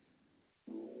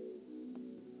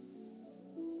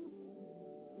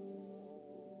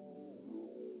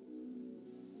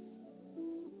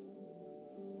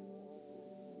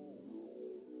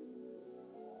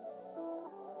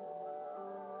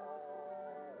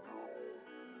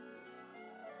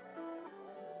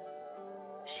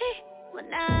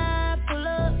 When I pull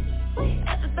up,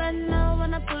 everybody know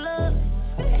when I pull up.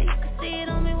 And you can see it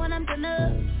on me when I'm done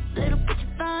up. Little bitch, you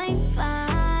fine,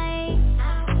 fine.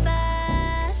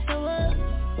 Fast, show up.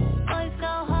 Boys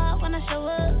go hard when I show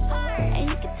up. And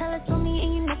you can tell it's on me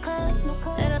and you know cuz.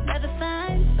 Let up, baby,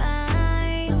 fine,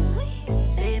 fine.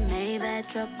 Big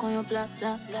Maybach truck on your block.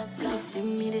 When you see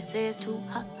me, they say it's too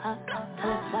hot.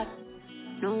 Tell us what,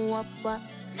 know what,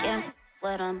 yeah,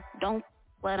 what I'm, don't,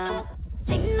 what I'm.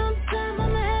 Ain't no time,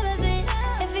 I'm ahead of it.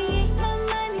 If he ain't no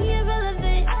money,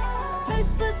 irrelevant.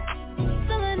 First put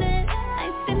selling it. I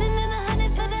ain't spending in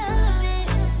 100 for the hell of it.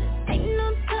 Ain't no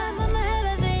time, I'm ahead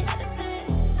of it.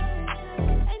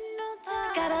 Ain't no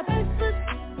time. Got a first put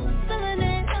selling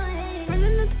it.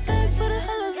 Running the bag for the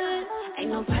hell of it.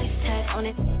 Ain't no price tag on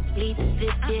it. Lead the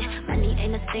fit, yeah. Money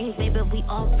ain't a thing, baby, we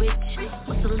all rich.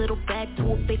 What's a little bag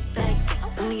to a big bag?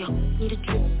 Only a need a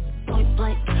drip. Point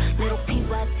blank, little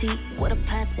PYT, what a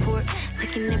passport.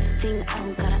 Taking everything, I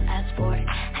don't gotta ask for it.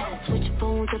 Had to switch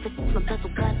phones, ever since my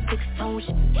bezel got 6 tones.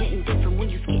 Hitting different when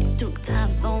you skip through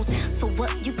time zones. So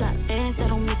what, you got fans that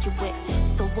don't make you wet.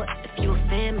 So what, if you a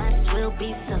fan, might as well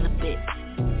be celibate.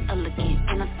 Elegant,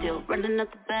 and I'm still running up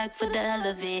the bag for the hell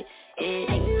of it.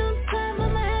 Ain't no time,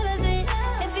 I'm ahead of it.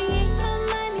 If he ain't no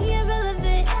money,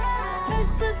 irrelevant.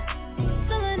 First put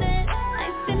selling it. I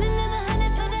ain't spending it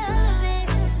 100 for the hell of it.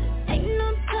 Ain't no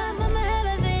time, I'm ahead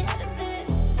of it.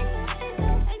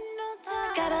 Ain't no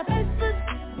time. Got a first put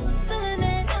selling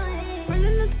it.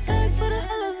 Running the bag for the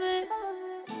hell of it.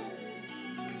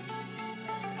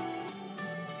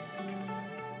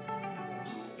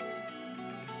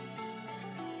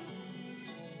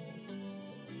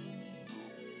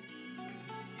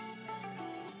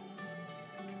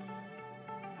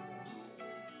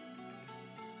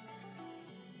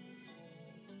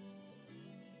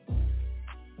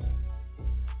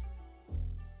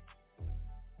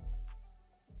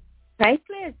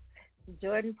 Priceless,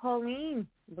 Jordan Pauline.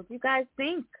 What do you guys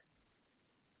think?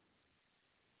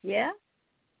 Yeah?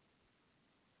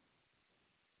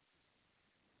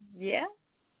 Yeah?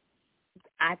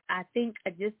 I think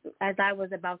just as I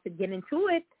was about to get into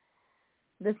it,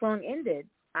 the song ended.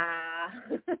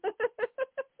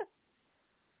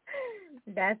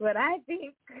 That's what I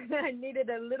think. I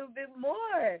needed a little bit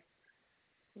more.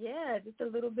 Yeah, just a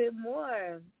little bit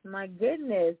more. My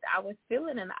goodness, I was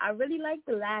feeling it. I really like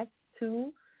the last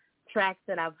 2 tracks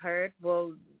that I've heard.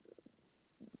 Well,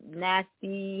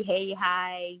 Nasty, Hey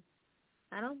Hi.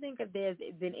 I don't think that there's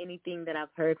been anything that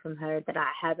I've heard from her that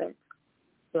I haven't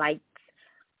liked.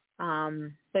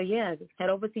 So yeah, just head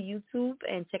over to YouTube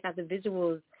and check out the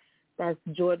visuals. That's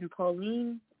Jordan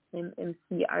Pauline,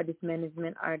 MMC Artist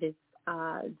Management Artist,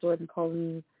 Jordan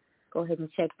Pauline. Go ahead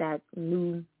and check that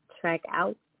new track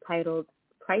out titled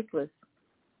Priceless.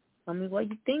 Tell me what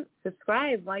you think.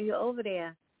 Subscribe while you're over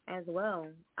there as well.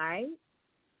 All right?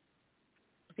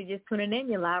 If you're just tuning in,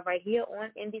 you're live right here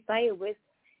on Indie Fire with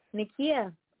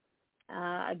Nakia.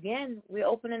 Again, we're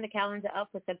opening the calendar up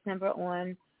for September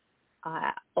on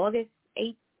August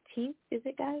 18th. Is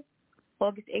it, guys?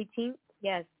 August 18th?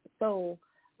 Yes. So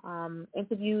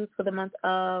interviews for the month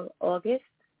of August,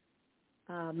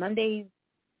 Mondays,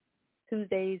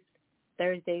 Tuesdays,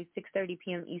 Thursdays, 6:30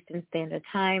 p.m. Eastern Standard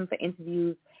Time for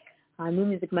interviews. New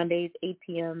Music Mondays, 8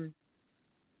 p.m.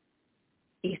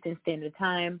 Eastern Standard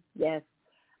Time. Yes.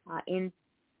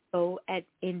 Info at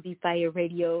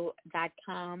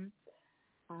indiefireradio.com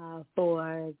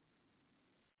for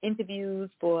interviews,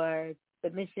 for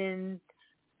submissions.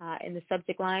 In the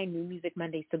subject line, New Music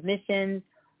Monday submissions,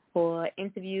 for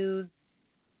interview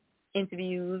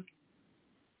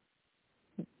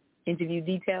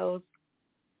details.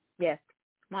 Yes,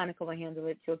 Monica will handle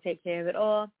it. She'll take care of it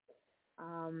all.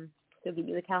 She'll give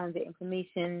you the calendar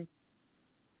information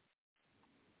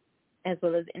as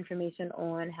well as information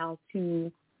on how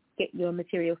to get your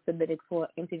material submitted for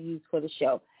interviews for the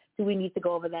show. Do we need to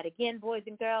go over that again, boys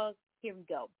and girls? Here we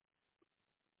go.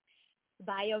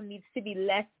 Bio needs to be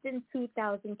less than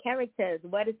 2,000 characters.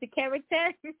 What is the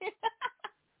character?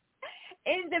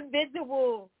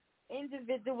 Individual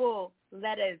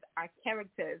letters are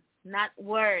characters, not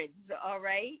words, all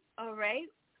right?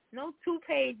 No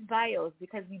 2-page bios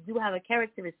because we do have a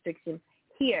character restriction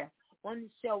here. On the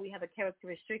show, we have a character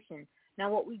restriction.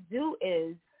 Now, what we do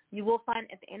is you will find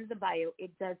at the end of the bio,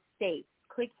 it does state,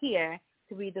 click here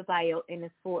to read the bio in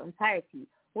its full entirety,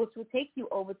 which will take you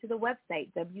over to the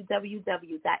website,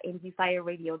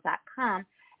 www.ndfireradio.com,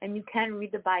 and you can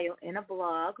read the bio in a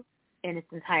blog in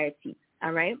its entirety,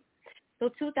 all right? So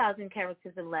 2,000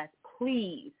 characters or less,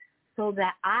 please, so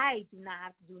that I do not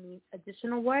have to do any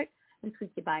additional work and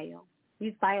tweak your bio.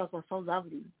 These bios are so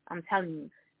lovely, I'm telling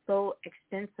you, so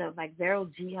extensive. Like Vero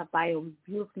G, her bio was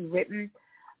beautifully written.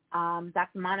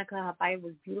 Dr. Monica, her bio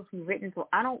was beautifully written, so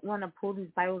I don't want to pull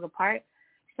these bios apart,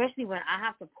 especially when I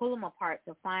have to pull them apart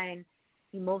to find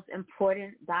the most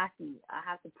important dossier. I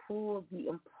have to pull the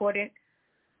important,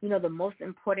 the most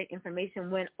important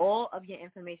information when all of your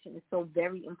information is so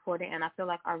very important. And I feel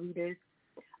like our readers,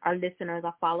 our listeners,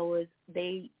 our followers,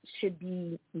 they should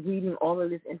be reading all of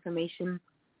this information.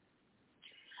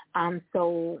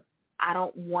 So I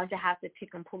don't want to have to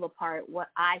pick and pull apart what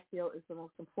I feel is the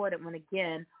most important when,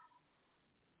 again,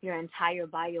 your entire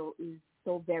bio is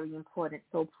so very important.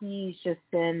 So please just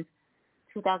send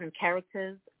 2,000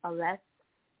 characters or less,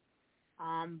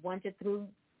 1 to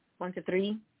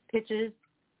 3 pictures,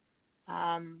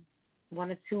 1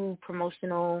 or 2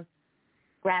 promotional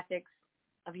graphics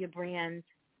of your brand,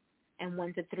 and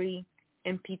 1 to 3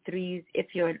 MP3s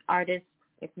if you're an artist.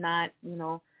 If not,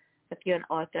 if you're an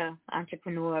author,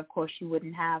 entrepreneur, of course you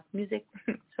wouldn't have music.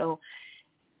 So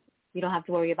you don't have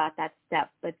to worry about that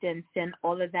step. But then send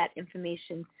all of that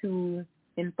information to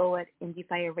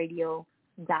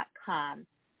info@indiefireradio.com.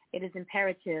 It is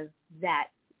imperative that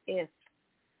if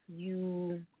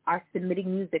you are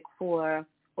submitting music for,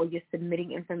 or you're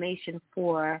submitting information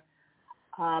for,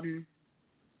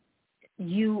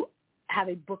 you have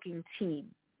a booking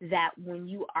team, that when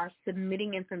you are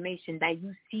submitting information that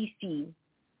you CC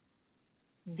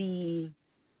the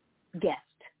guest,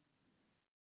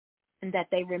 and that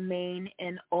they remain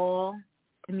in all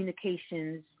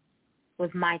communications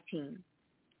with my team,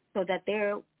 so that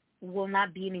there will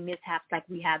not be any mishaps like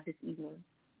we have this evening,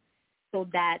 so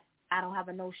that I don't have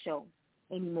a no-show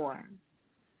anymore,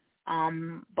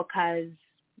 because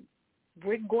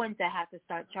we're going to have to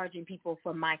start charging people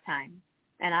for my time,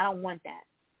 and I don't want that.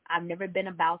 I've never been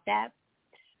about that.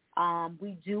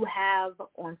 We do have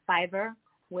on Fiverr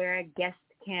where guests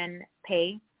can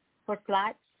pay for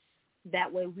slots.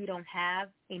 That way we don't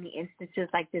have any instances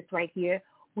like this right here.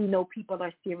 We know people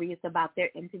are serious about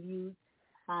their interviews,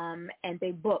 and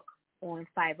they book on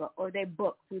Fiverr or they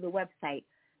book through the website.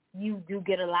 You do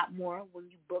get a lot more when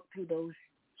you book through those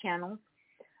channels.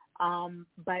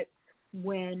 But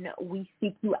when we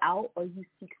seek you out or you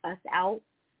seek us out,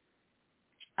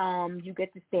 you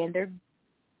get the standard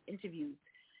interviews.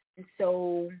 And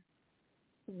so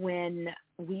when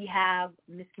we have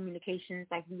miscommunications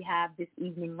like we have this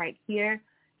evening right here,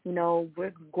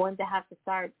 we're going to have to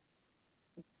start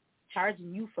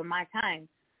charging you for my time,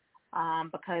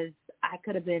 because I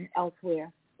could have been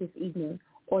elsewhere this evening,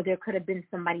 or there could have been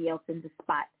somebody else in the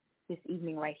spot this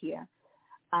evening right here.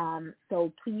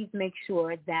 So please make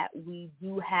sure that we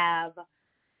do have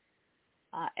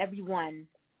everyone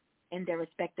in their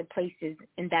respective places,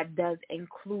 and that does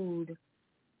include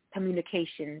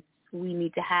communications. We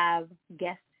need to have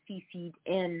guests CC'd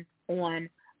in on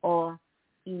all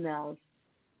emails,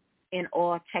 in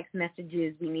all text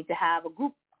messages. We need to have a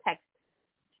group text.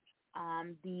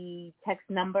 The text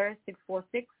number,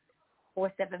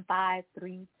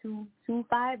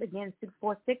 646-475-3225. Again,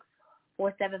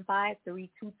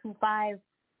 646-475-3225.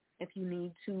 If you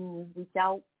need to reach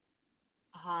out,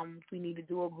 if we need to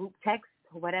do a group text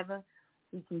or whatever,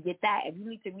 we can get that. If you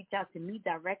need to reach out to me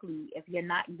directly, if you're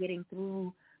not getting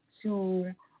through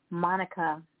to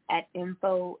Monica at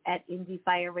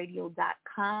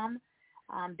info@indiefireradio.com,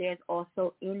 there's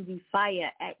also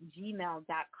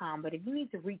indiefire@gmail.com. But if you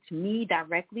need to reach me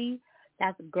directly,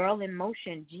 that's Girl in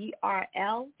Motion,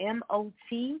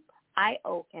 GRLMOTION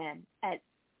at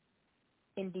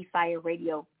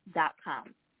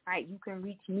indiefireradio.com. All right, you can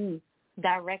reach me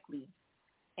directly.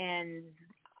 And,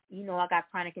 I got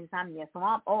chronic insomnia, so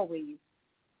I'm always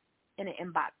in the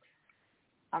inbox.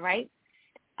 All right?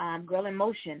 Girl in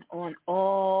Motion on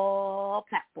all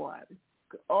platforms.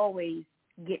 Always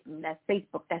get me. That's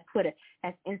Facebook, that's Twitter,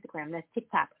 that's Instagram, that's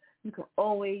TikTok. You can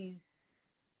always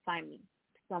find me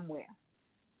somewhere.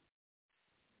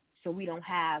 So we don't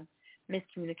have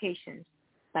miscommunications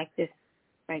like this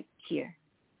right here.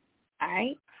 All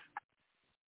right?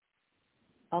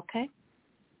 Okay?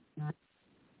 All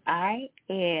right?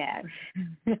 Yeah.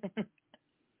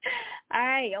 All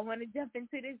right, I want to jump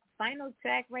into this final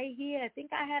track right here. I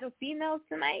think I had a female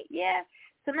tonight. Yeah.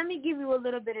 So let me give you a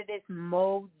little bit of this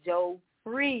Mojo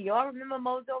Free. Y'all remember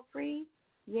Mojo Free?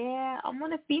 Yeah, I'm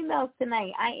on a females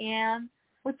tonight. I am.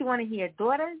 What you want to hear?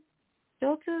 Daughters?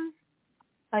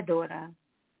 A daughter.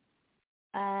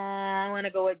 I want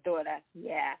to go with daughter.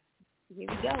 Yeah. Here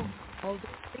we go. Mojo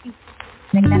Free.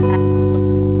 Check that out.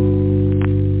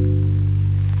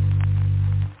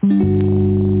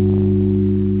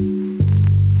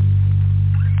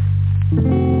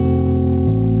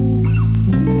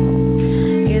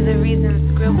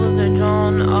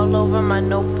 My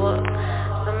notebook.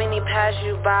 So many pass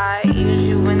you by, use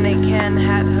you when they can,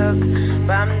 hat hooks.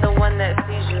 But I'm the one that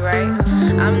sees you, right?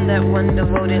 I'm that one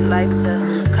devoted life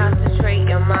to concentrate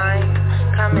your mind.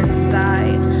 Come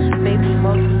inside, baby,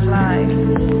 multiply.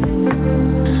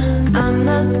 I'm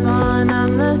the spawn,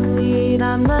 I'm the seed,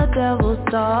 I'm the devil's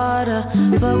daughter.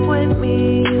 But with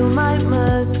me, you might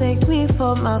mistake me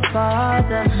for my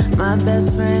father. My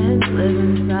best friends live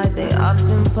inside, they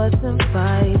often fuss and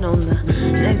fight. On the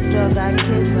next drug I kiss,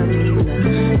 I mean the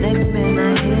next man I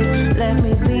hit. Let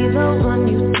me be the one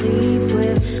you sleep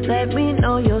with, let me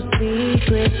know your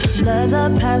secrets. Let her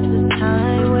pass the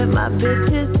time with my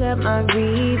bitches and my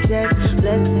rejects.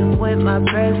 Bless him with my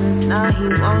presence, now he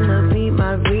wanna be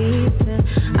my reason.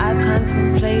 I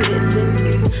contemplated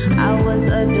defeat, I was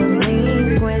a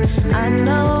delinquent. I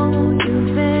know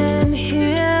you've been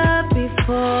here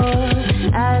before,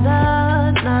 at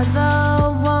another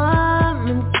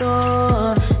woman's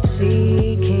door.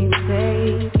 She can't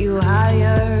take you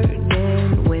higher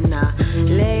than when I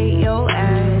lay your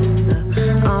ass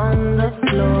on the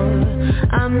floor.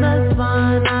 I'm the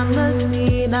spawn, I'm the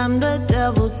seed, I'm the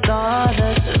devil's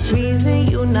daughter. The reason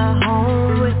you not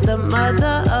home with the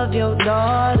mother of your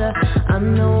daughter.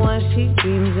 I'm the one she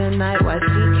dreams at night while she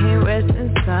can't rest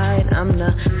inside. I'm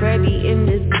the Freddy in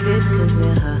this bitch, 'cause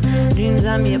in her dreams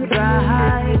I'm your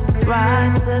bride.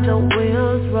 Ride till the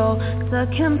wheels roll, suck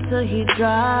him till he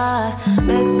dry.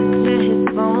 Message to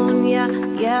his phone, yeah,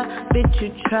 bitch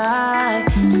you try.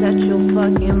 Shut your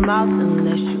fucking mouth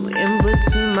unless you in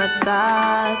between my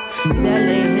thighs.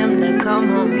 Telling him to come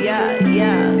home, yeah,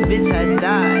 bitch I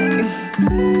died.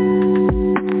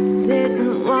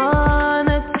 Didn't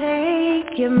wanna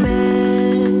take your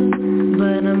man,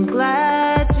 but I'm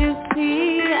glad you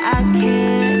see I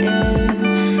can't.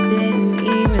 Didn't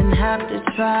even have to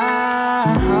try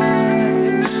hard.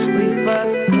 We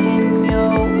fucked in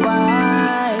your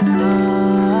white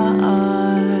heart.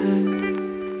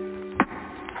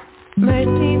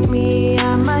 Mercy me,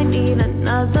 I might need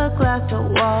another glass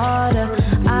of water.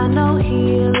 I know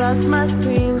he loves my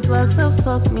screams, loves to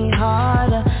fuck me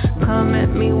harder. Come at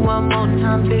me one more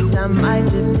time, bitch, I might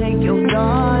just take your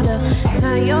daughter.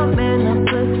 Now your man a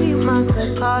pussy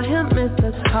monster, call him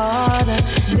Mr. Carter.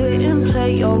 Didn't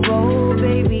play your role,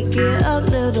 baby, get a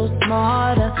little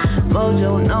smarter.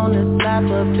 Mojo known to slap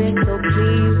a bitch, so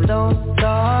please don't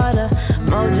start her.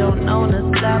 Mojo known to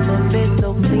slap a bitch,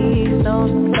 so please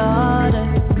don't start her.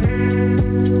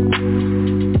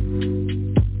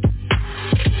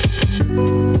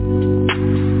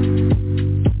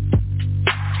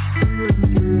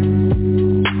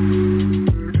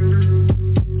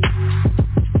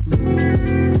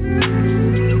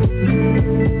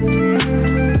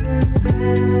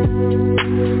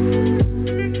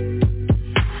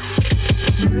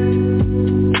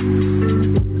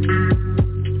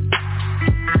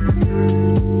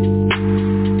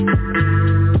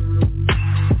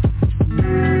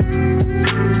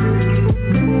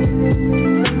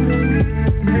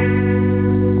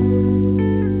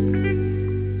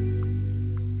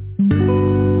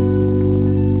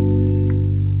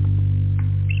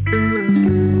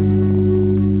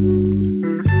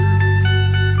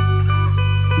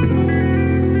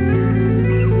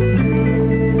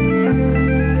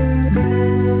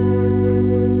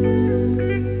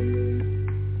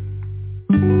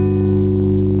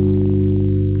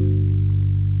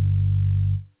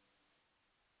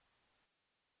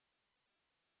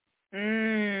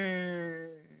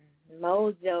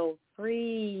 Mojo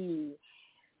Free.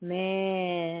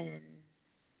 Man,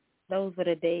 those were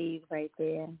the days right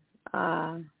there.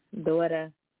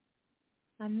 Daughter,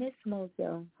 I miss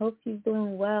Mojo. Hope she's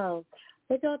doing well.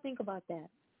 What y'all think about that?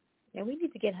 And we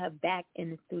need to get her back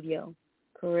in the studio.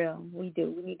 For real, we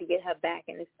do. We need to get her back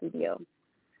in the studio.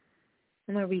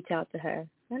 I'm going to reach out to her.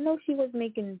 I know she was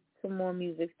making some more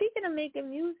music. Speaking of making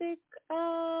music,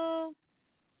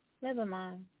 never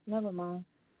mind.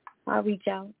 I'll reach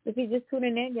out. If you're just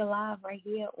tuning in, you're live right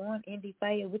here on Indie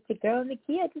Fire with your girl,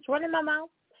 Nakia. Just running my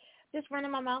mouth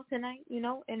tonight, in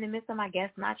the midst of my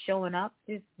guests not showing up.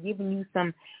 Just giving you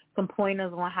some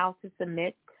pointers on how to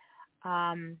submit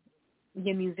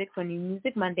your music for New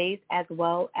Music Mondays, as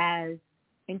well as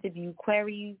interview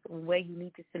queries on where you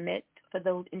need to submit for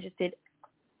those interested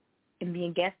in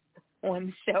being guests on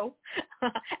the show. I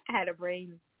had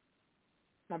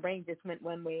my brain just went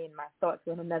one way and my thoughts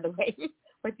went another way.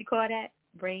 What you call that?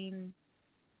 Brainscape?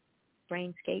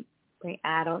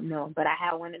 I don't know, but I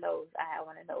had one of those.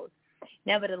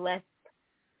 Nevertheless,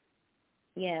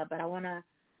 yeah, but I wanna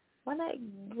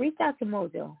reach out to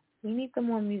Mojo. We need some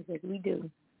more music. We do.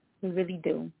 We really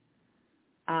do.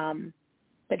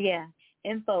 But yeah,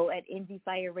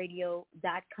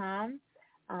 info@indiefireradio.com.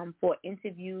 For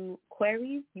interview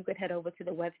queries, you could head over to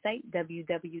the website,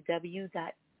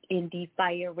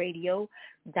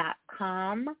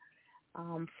 www.indiefireradio.com,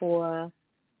 for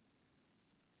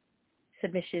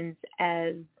submissions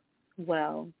as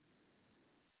well.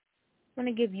 I'm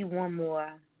going to give you one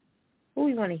more. Who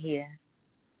we want to hear?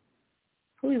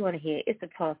 It's a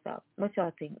toss-up. What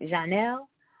y'all think? Janelle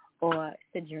or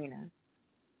Cedrina?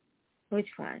 Which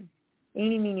one?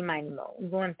 Eeny, meeny, miny, mo. You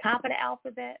going top of the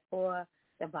alphabet or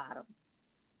the bottom?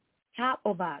 Top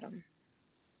or bottom?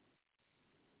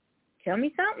 Tell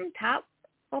me something. Top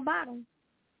or bottom?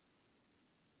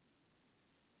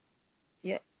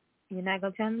 Yeah. You're not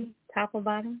going to tell me top or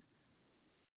bottom?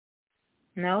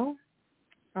 No?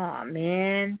 Oh,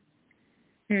 man.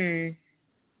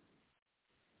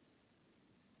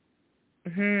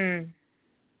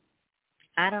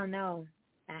 I don't know.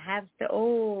 I have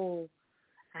so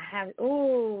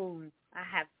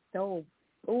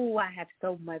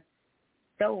much.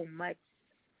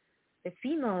 The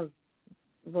females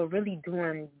were really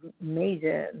doing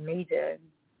major.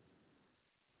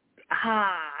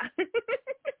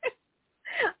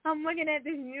 I'm looking at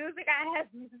this music. I have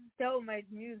so much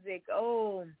music.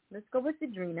 Oh, let's go with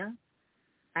Cedrina.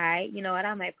 All right. You know what?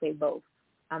 I might play both.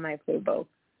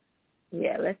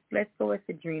 Yeah, let's go with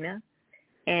Cedrina.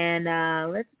 And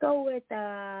let's go with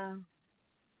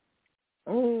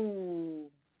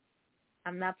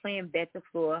I'm not playing Bet the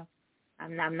Floor.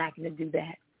 I'm not going to do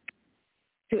that.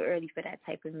 Too early for that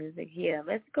type of music. Yeah,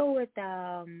 let's go with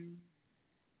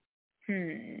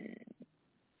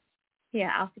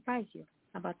yeah, I'll surprise you.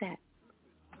 How about that?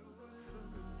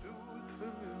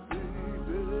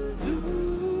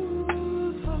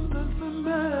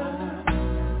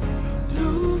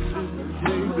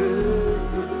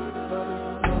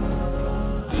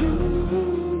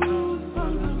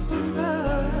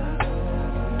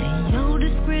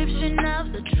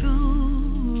 Of the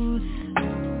truth,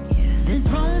 there's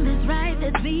wrong, there's right,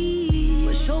 there's me.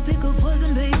 But sure pick a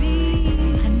poison,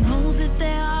 baby. I know that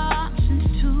there are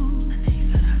options too.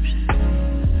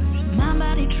 My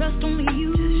body, trust only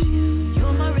you.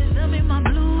 You're my rhythm and my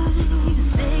blues.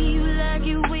 You say you like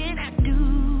it when I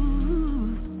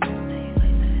do.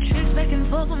 Tricks back and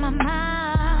forth on my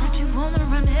mind. You want me to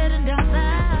run head and down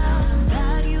south.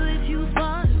 Ride you if you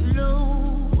fall low.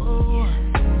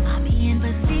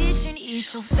 It's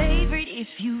your favorite if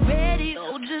you ready,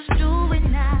 oh just do it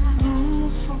now.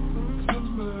 Do something to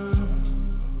me.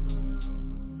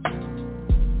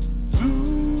 Do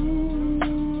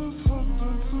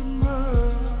something to me.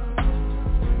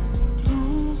 Do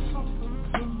something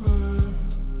to me. Do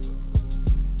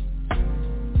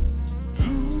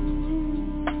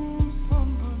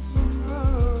something to me.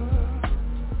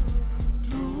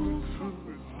 Do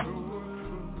something to me.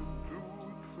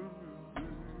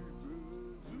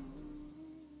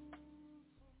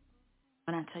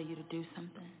 When I tell you to do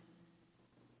something,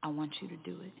 I want you to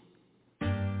do it.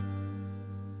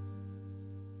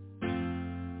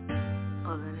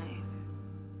 Oh, the name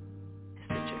is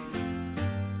The Journey.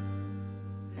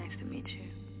 Nice to meet you.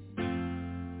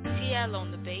 TL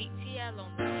on the beat. Let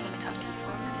me talk to you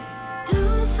for a minute. Do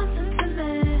something to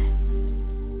me.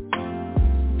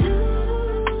 Do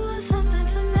something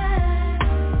to me.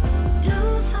 Do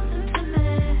something to me.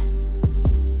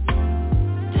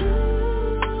 Do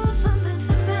something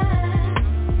to me.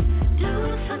 Do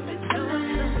something to me.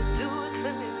 Do it to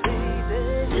me, baby.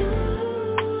 Do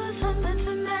something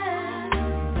to me.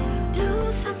 Do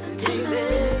something to me.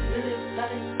 Do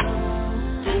something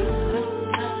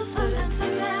to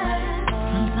me.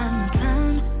 From time to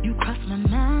time, you cross my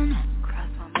mind.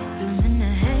 Do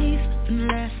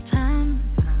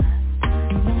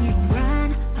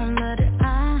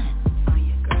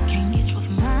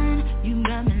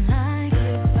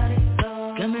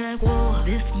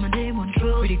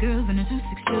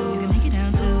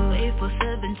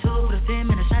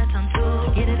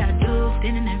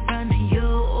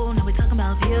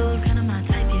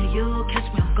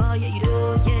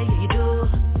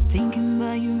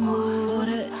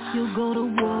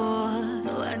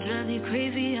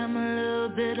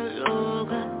little bit of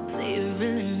loca. Say you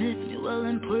really miss me, well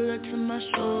then pull up to my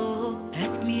show.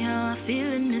 Ask me how I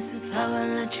feel and this is how I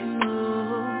let you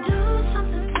know. Do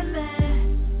something to me.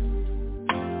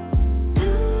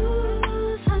 Do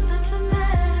something to me.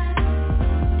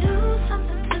 Do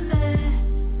something to me.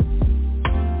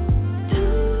 Do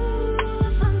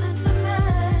something to me.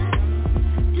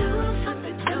 Do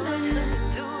something to me.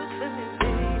 Do it for me,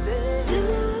 baby. Do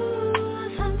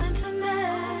something to me.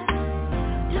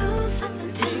 Do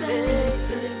something to me.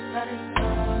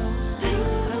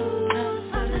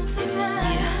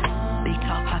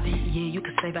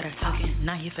 Say better talking,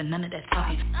 not here for none of that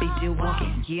talking. Big deal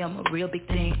walking, yeah, I'm a real big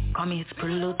thing. Call me, it's a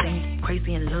pretty little thing.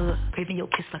 Crazy in love, craving your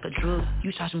kiss like a drug.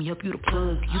 You charge me up, you the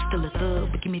plug. You still a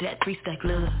thug, but give me that 3-stack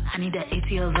love. I need that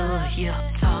ATL love,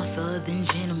 yeah. Tall southern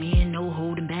gentleman, no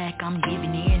holding back. I'm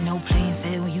giving in, no playing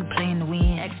fair when you playing to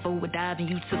win. Asked for a dive and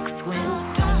you took a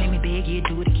swim. Don't make me beg, yeah,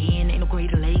 do it again. Ain't no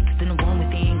greater lakes than the one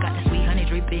within. Got that sweet honey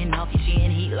dripping off your chin.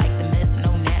 Heat like the mess,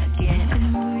 no napkin.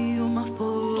 You on my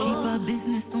phone, keep our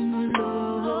business on the low.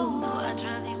 I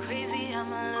drive you crazy,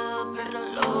 I'm a little bit of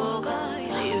loca.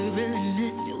 Say you really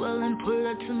miss me, well then pull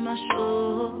up to my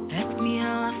show. Ask me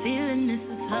how I feel and this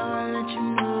is how I let you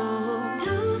know.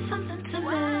 Do something to me.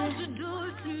 Why don't you do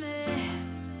it to me?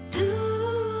 Do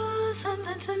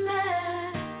something to me.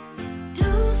 Do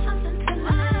something to me.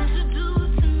 Why don't you do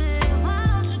it to me? Why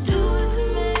don't you do it to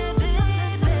me, baby?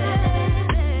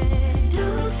 Do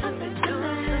something to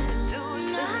me. Do it to me.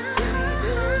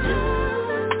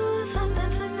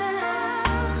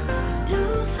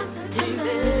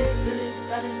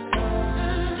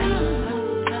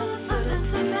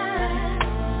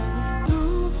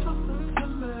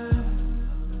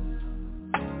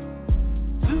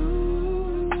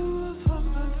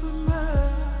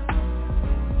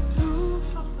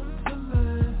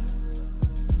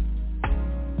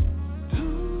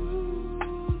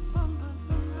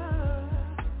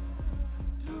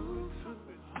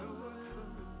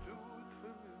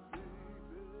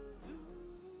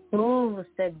 Ooh,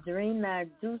 Sabrina,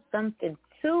 do something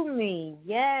to me.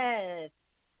 Yes.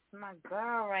 My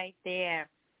girl right there.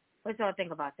 What y'all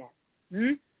think about that?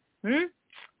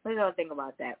 What y'all think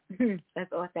about that?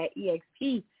 That's off that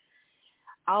EXP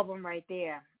album right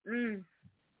there.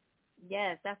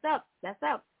 Yes, that's up. That's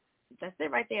up. That's it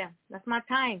right there. That's my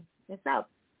time. It's up.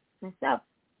 It's up.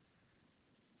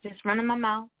 Just running my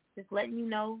mouth. Just letting you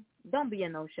know. Don't be a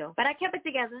no-show. But I kept it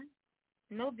together.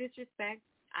 No disrespect.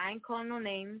 I ain't calling no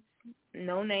names.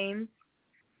 No names.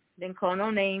 Didn't call no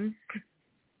names.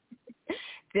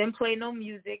 Didn't play no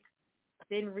music.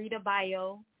 Didn't read a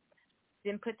bio.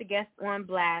 Didn't put the guest on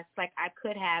blast like I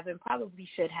could have and probably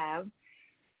should have,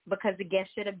 because the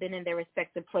guests should have been in their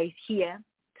respective place here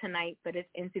tonight for this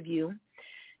interview.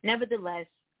 Nevertheless,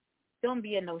 don't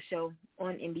be a no-show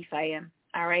on Indie Fire,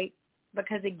 all right?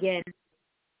 Because, again,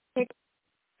 it's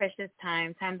precious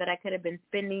time that I could have been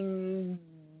spending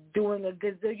doing a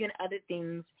gazillion other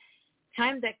things,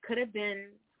 time that could have been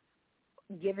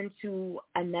given to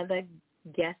another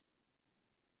guest,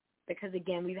 because,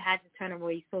 again, we've had to turn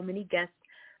away so many guests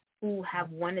who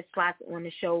have wanted slots on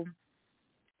the show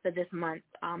for this month.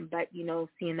 But, you know,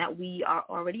 seeing that we are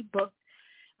already booked,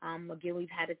 again, we've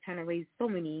had to turn away so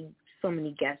many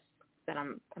guests that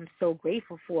I'm so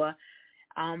grateful for.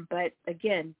 But,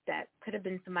 again, that could have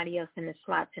been somebody else in the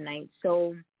slot tonight.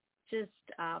 So just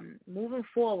moving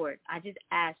forward, I just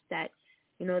ask that,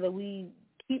 you know, that we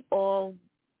keep all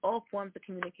forms of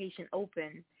communication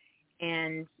open.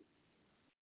 And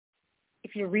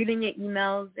if you're reading your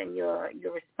emails and you're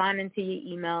responding to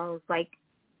your emails like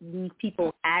these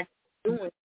people are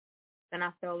doing, then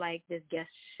I feel like this guest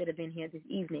should have been here this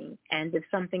evening. And if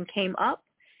something came up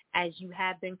as you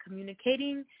have been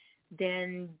communicating,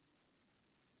 then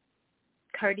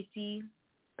courtesy,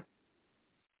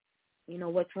 you know,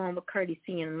 what's wrong with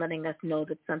courtesy and letting us know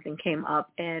that something came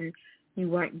up and you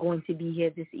weren't going to be here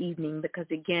this evening, because,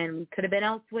 again, we could have been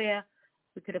elsewhere.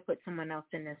 We could have put someone else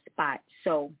in this spot.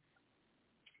 So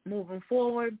moving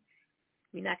forward,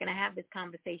 we're not going to have this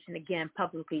conversation again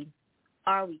publicly,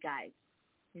 are we, guys?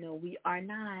 No, we are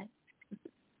not.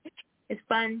 It's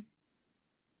fun,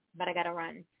 but I got to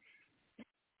run.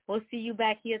 We'll see you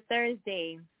back here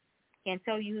Thursday. Can't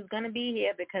tell you who's going to be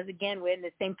here because, again, we're in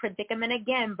the same predicament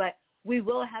again, but we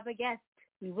will have a guest.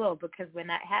 We will, because we're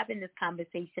not having this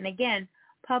conversation again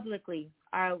publicly,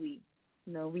 are we?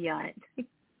 No, we aren't.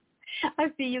 I'll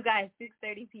see you guys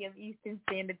 6:30 p.m. Eastern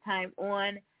Standard Time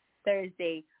on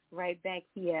Thursday, right back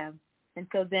here.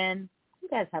 Until then, you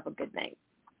guys have a good night.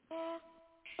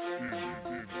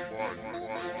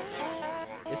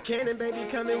 It's Cannon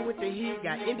Baby coming with the heat.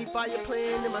 Got Indie Fire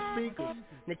playing in my speakers.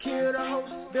 Nikhil the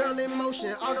host, girl in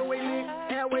motion. All the way lit,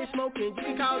 airway smoking. You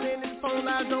can call in, this phone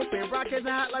lines open. Rockets are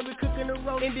hot like we cooking the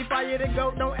roast. Indie Fire to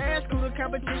go, don't ask who the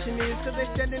competition is, cause they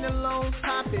standing alone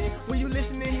popping. When you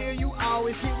listening here, you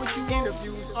always get what you want.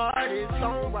 Interviews, artists,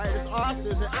 songwriters,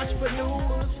 authors, and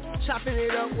entrepreneurs. Chopping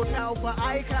it up with powerful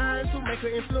icons who make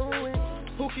an influence.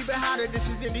 Who keep it hotter, this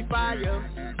is Indie Fire.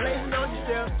 Blazing on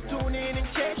yourself, tune in and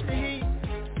catch the heat.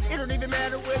 It don't even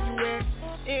matter where you at.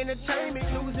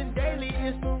 Entertainment, news, and daily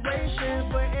inspiration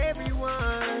for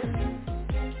everyone.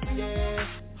 Yeah,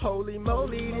 holy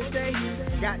moly, this day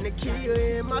heat. Got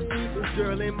Nakia in my speakers.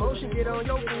 Girl in motion, get on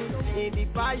your feet.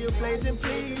 Indie Fire, blazing,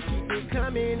 please. Keep it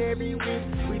coming every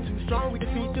week. We too strong, we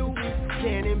defeat the weak.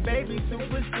 Cannon Baby,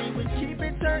 super speed. We keep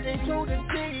it turning to the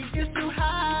T. It's too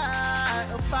high.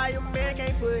 A fireman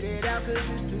can't put it out cause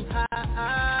it's too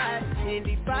high.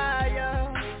 Indie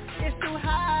Fire, it's too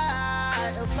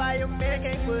high. A fireman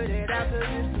can't put it out cause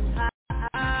it's too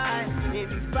high.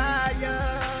 Indie Fire,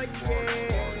 yeah.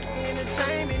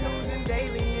 Entertainment, news, and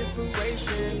daily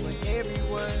inspiration for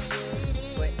everyone.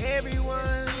 For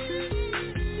everyone.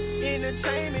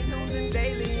 Entertainment, news, and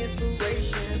daily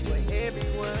inspiration for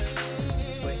everyone.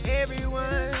 For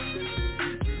everyone.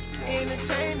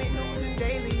 Entertainment, news, and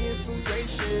daily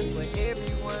inspiration for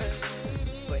everyone.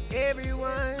 For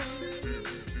everyone.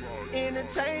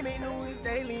 Entertainment, news,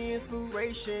 daily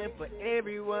inspiration for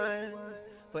everyone.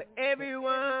 For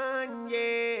everyone,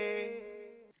 yeah.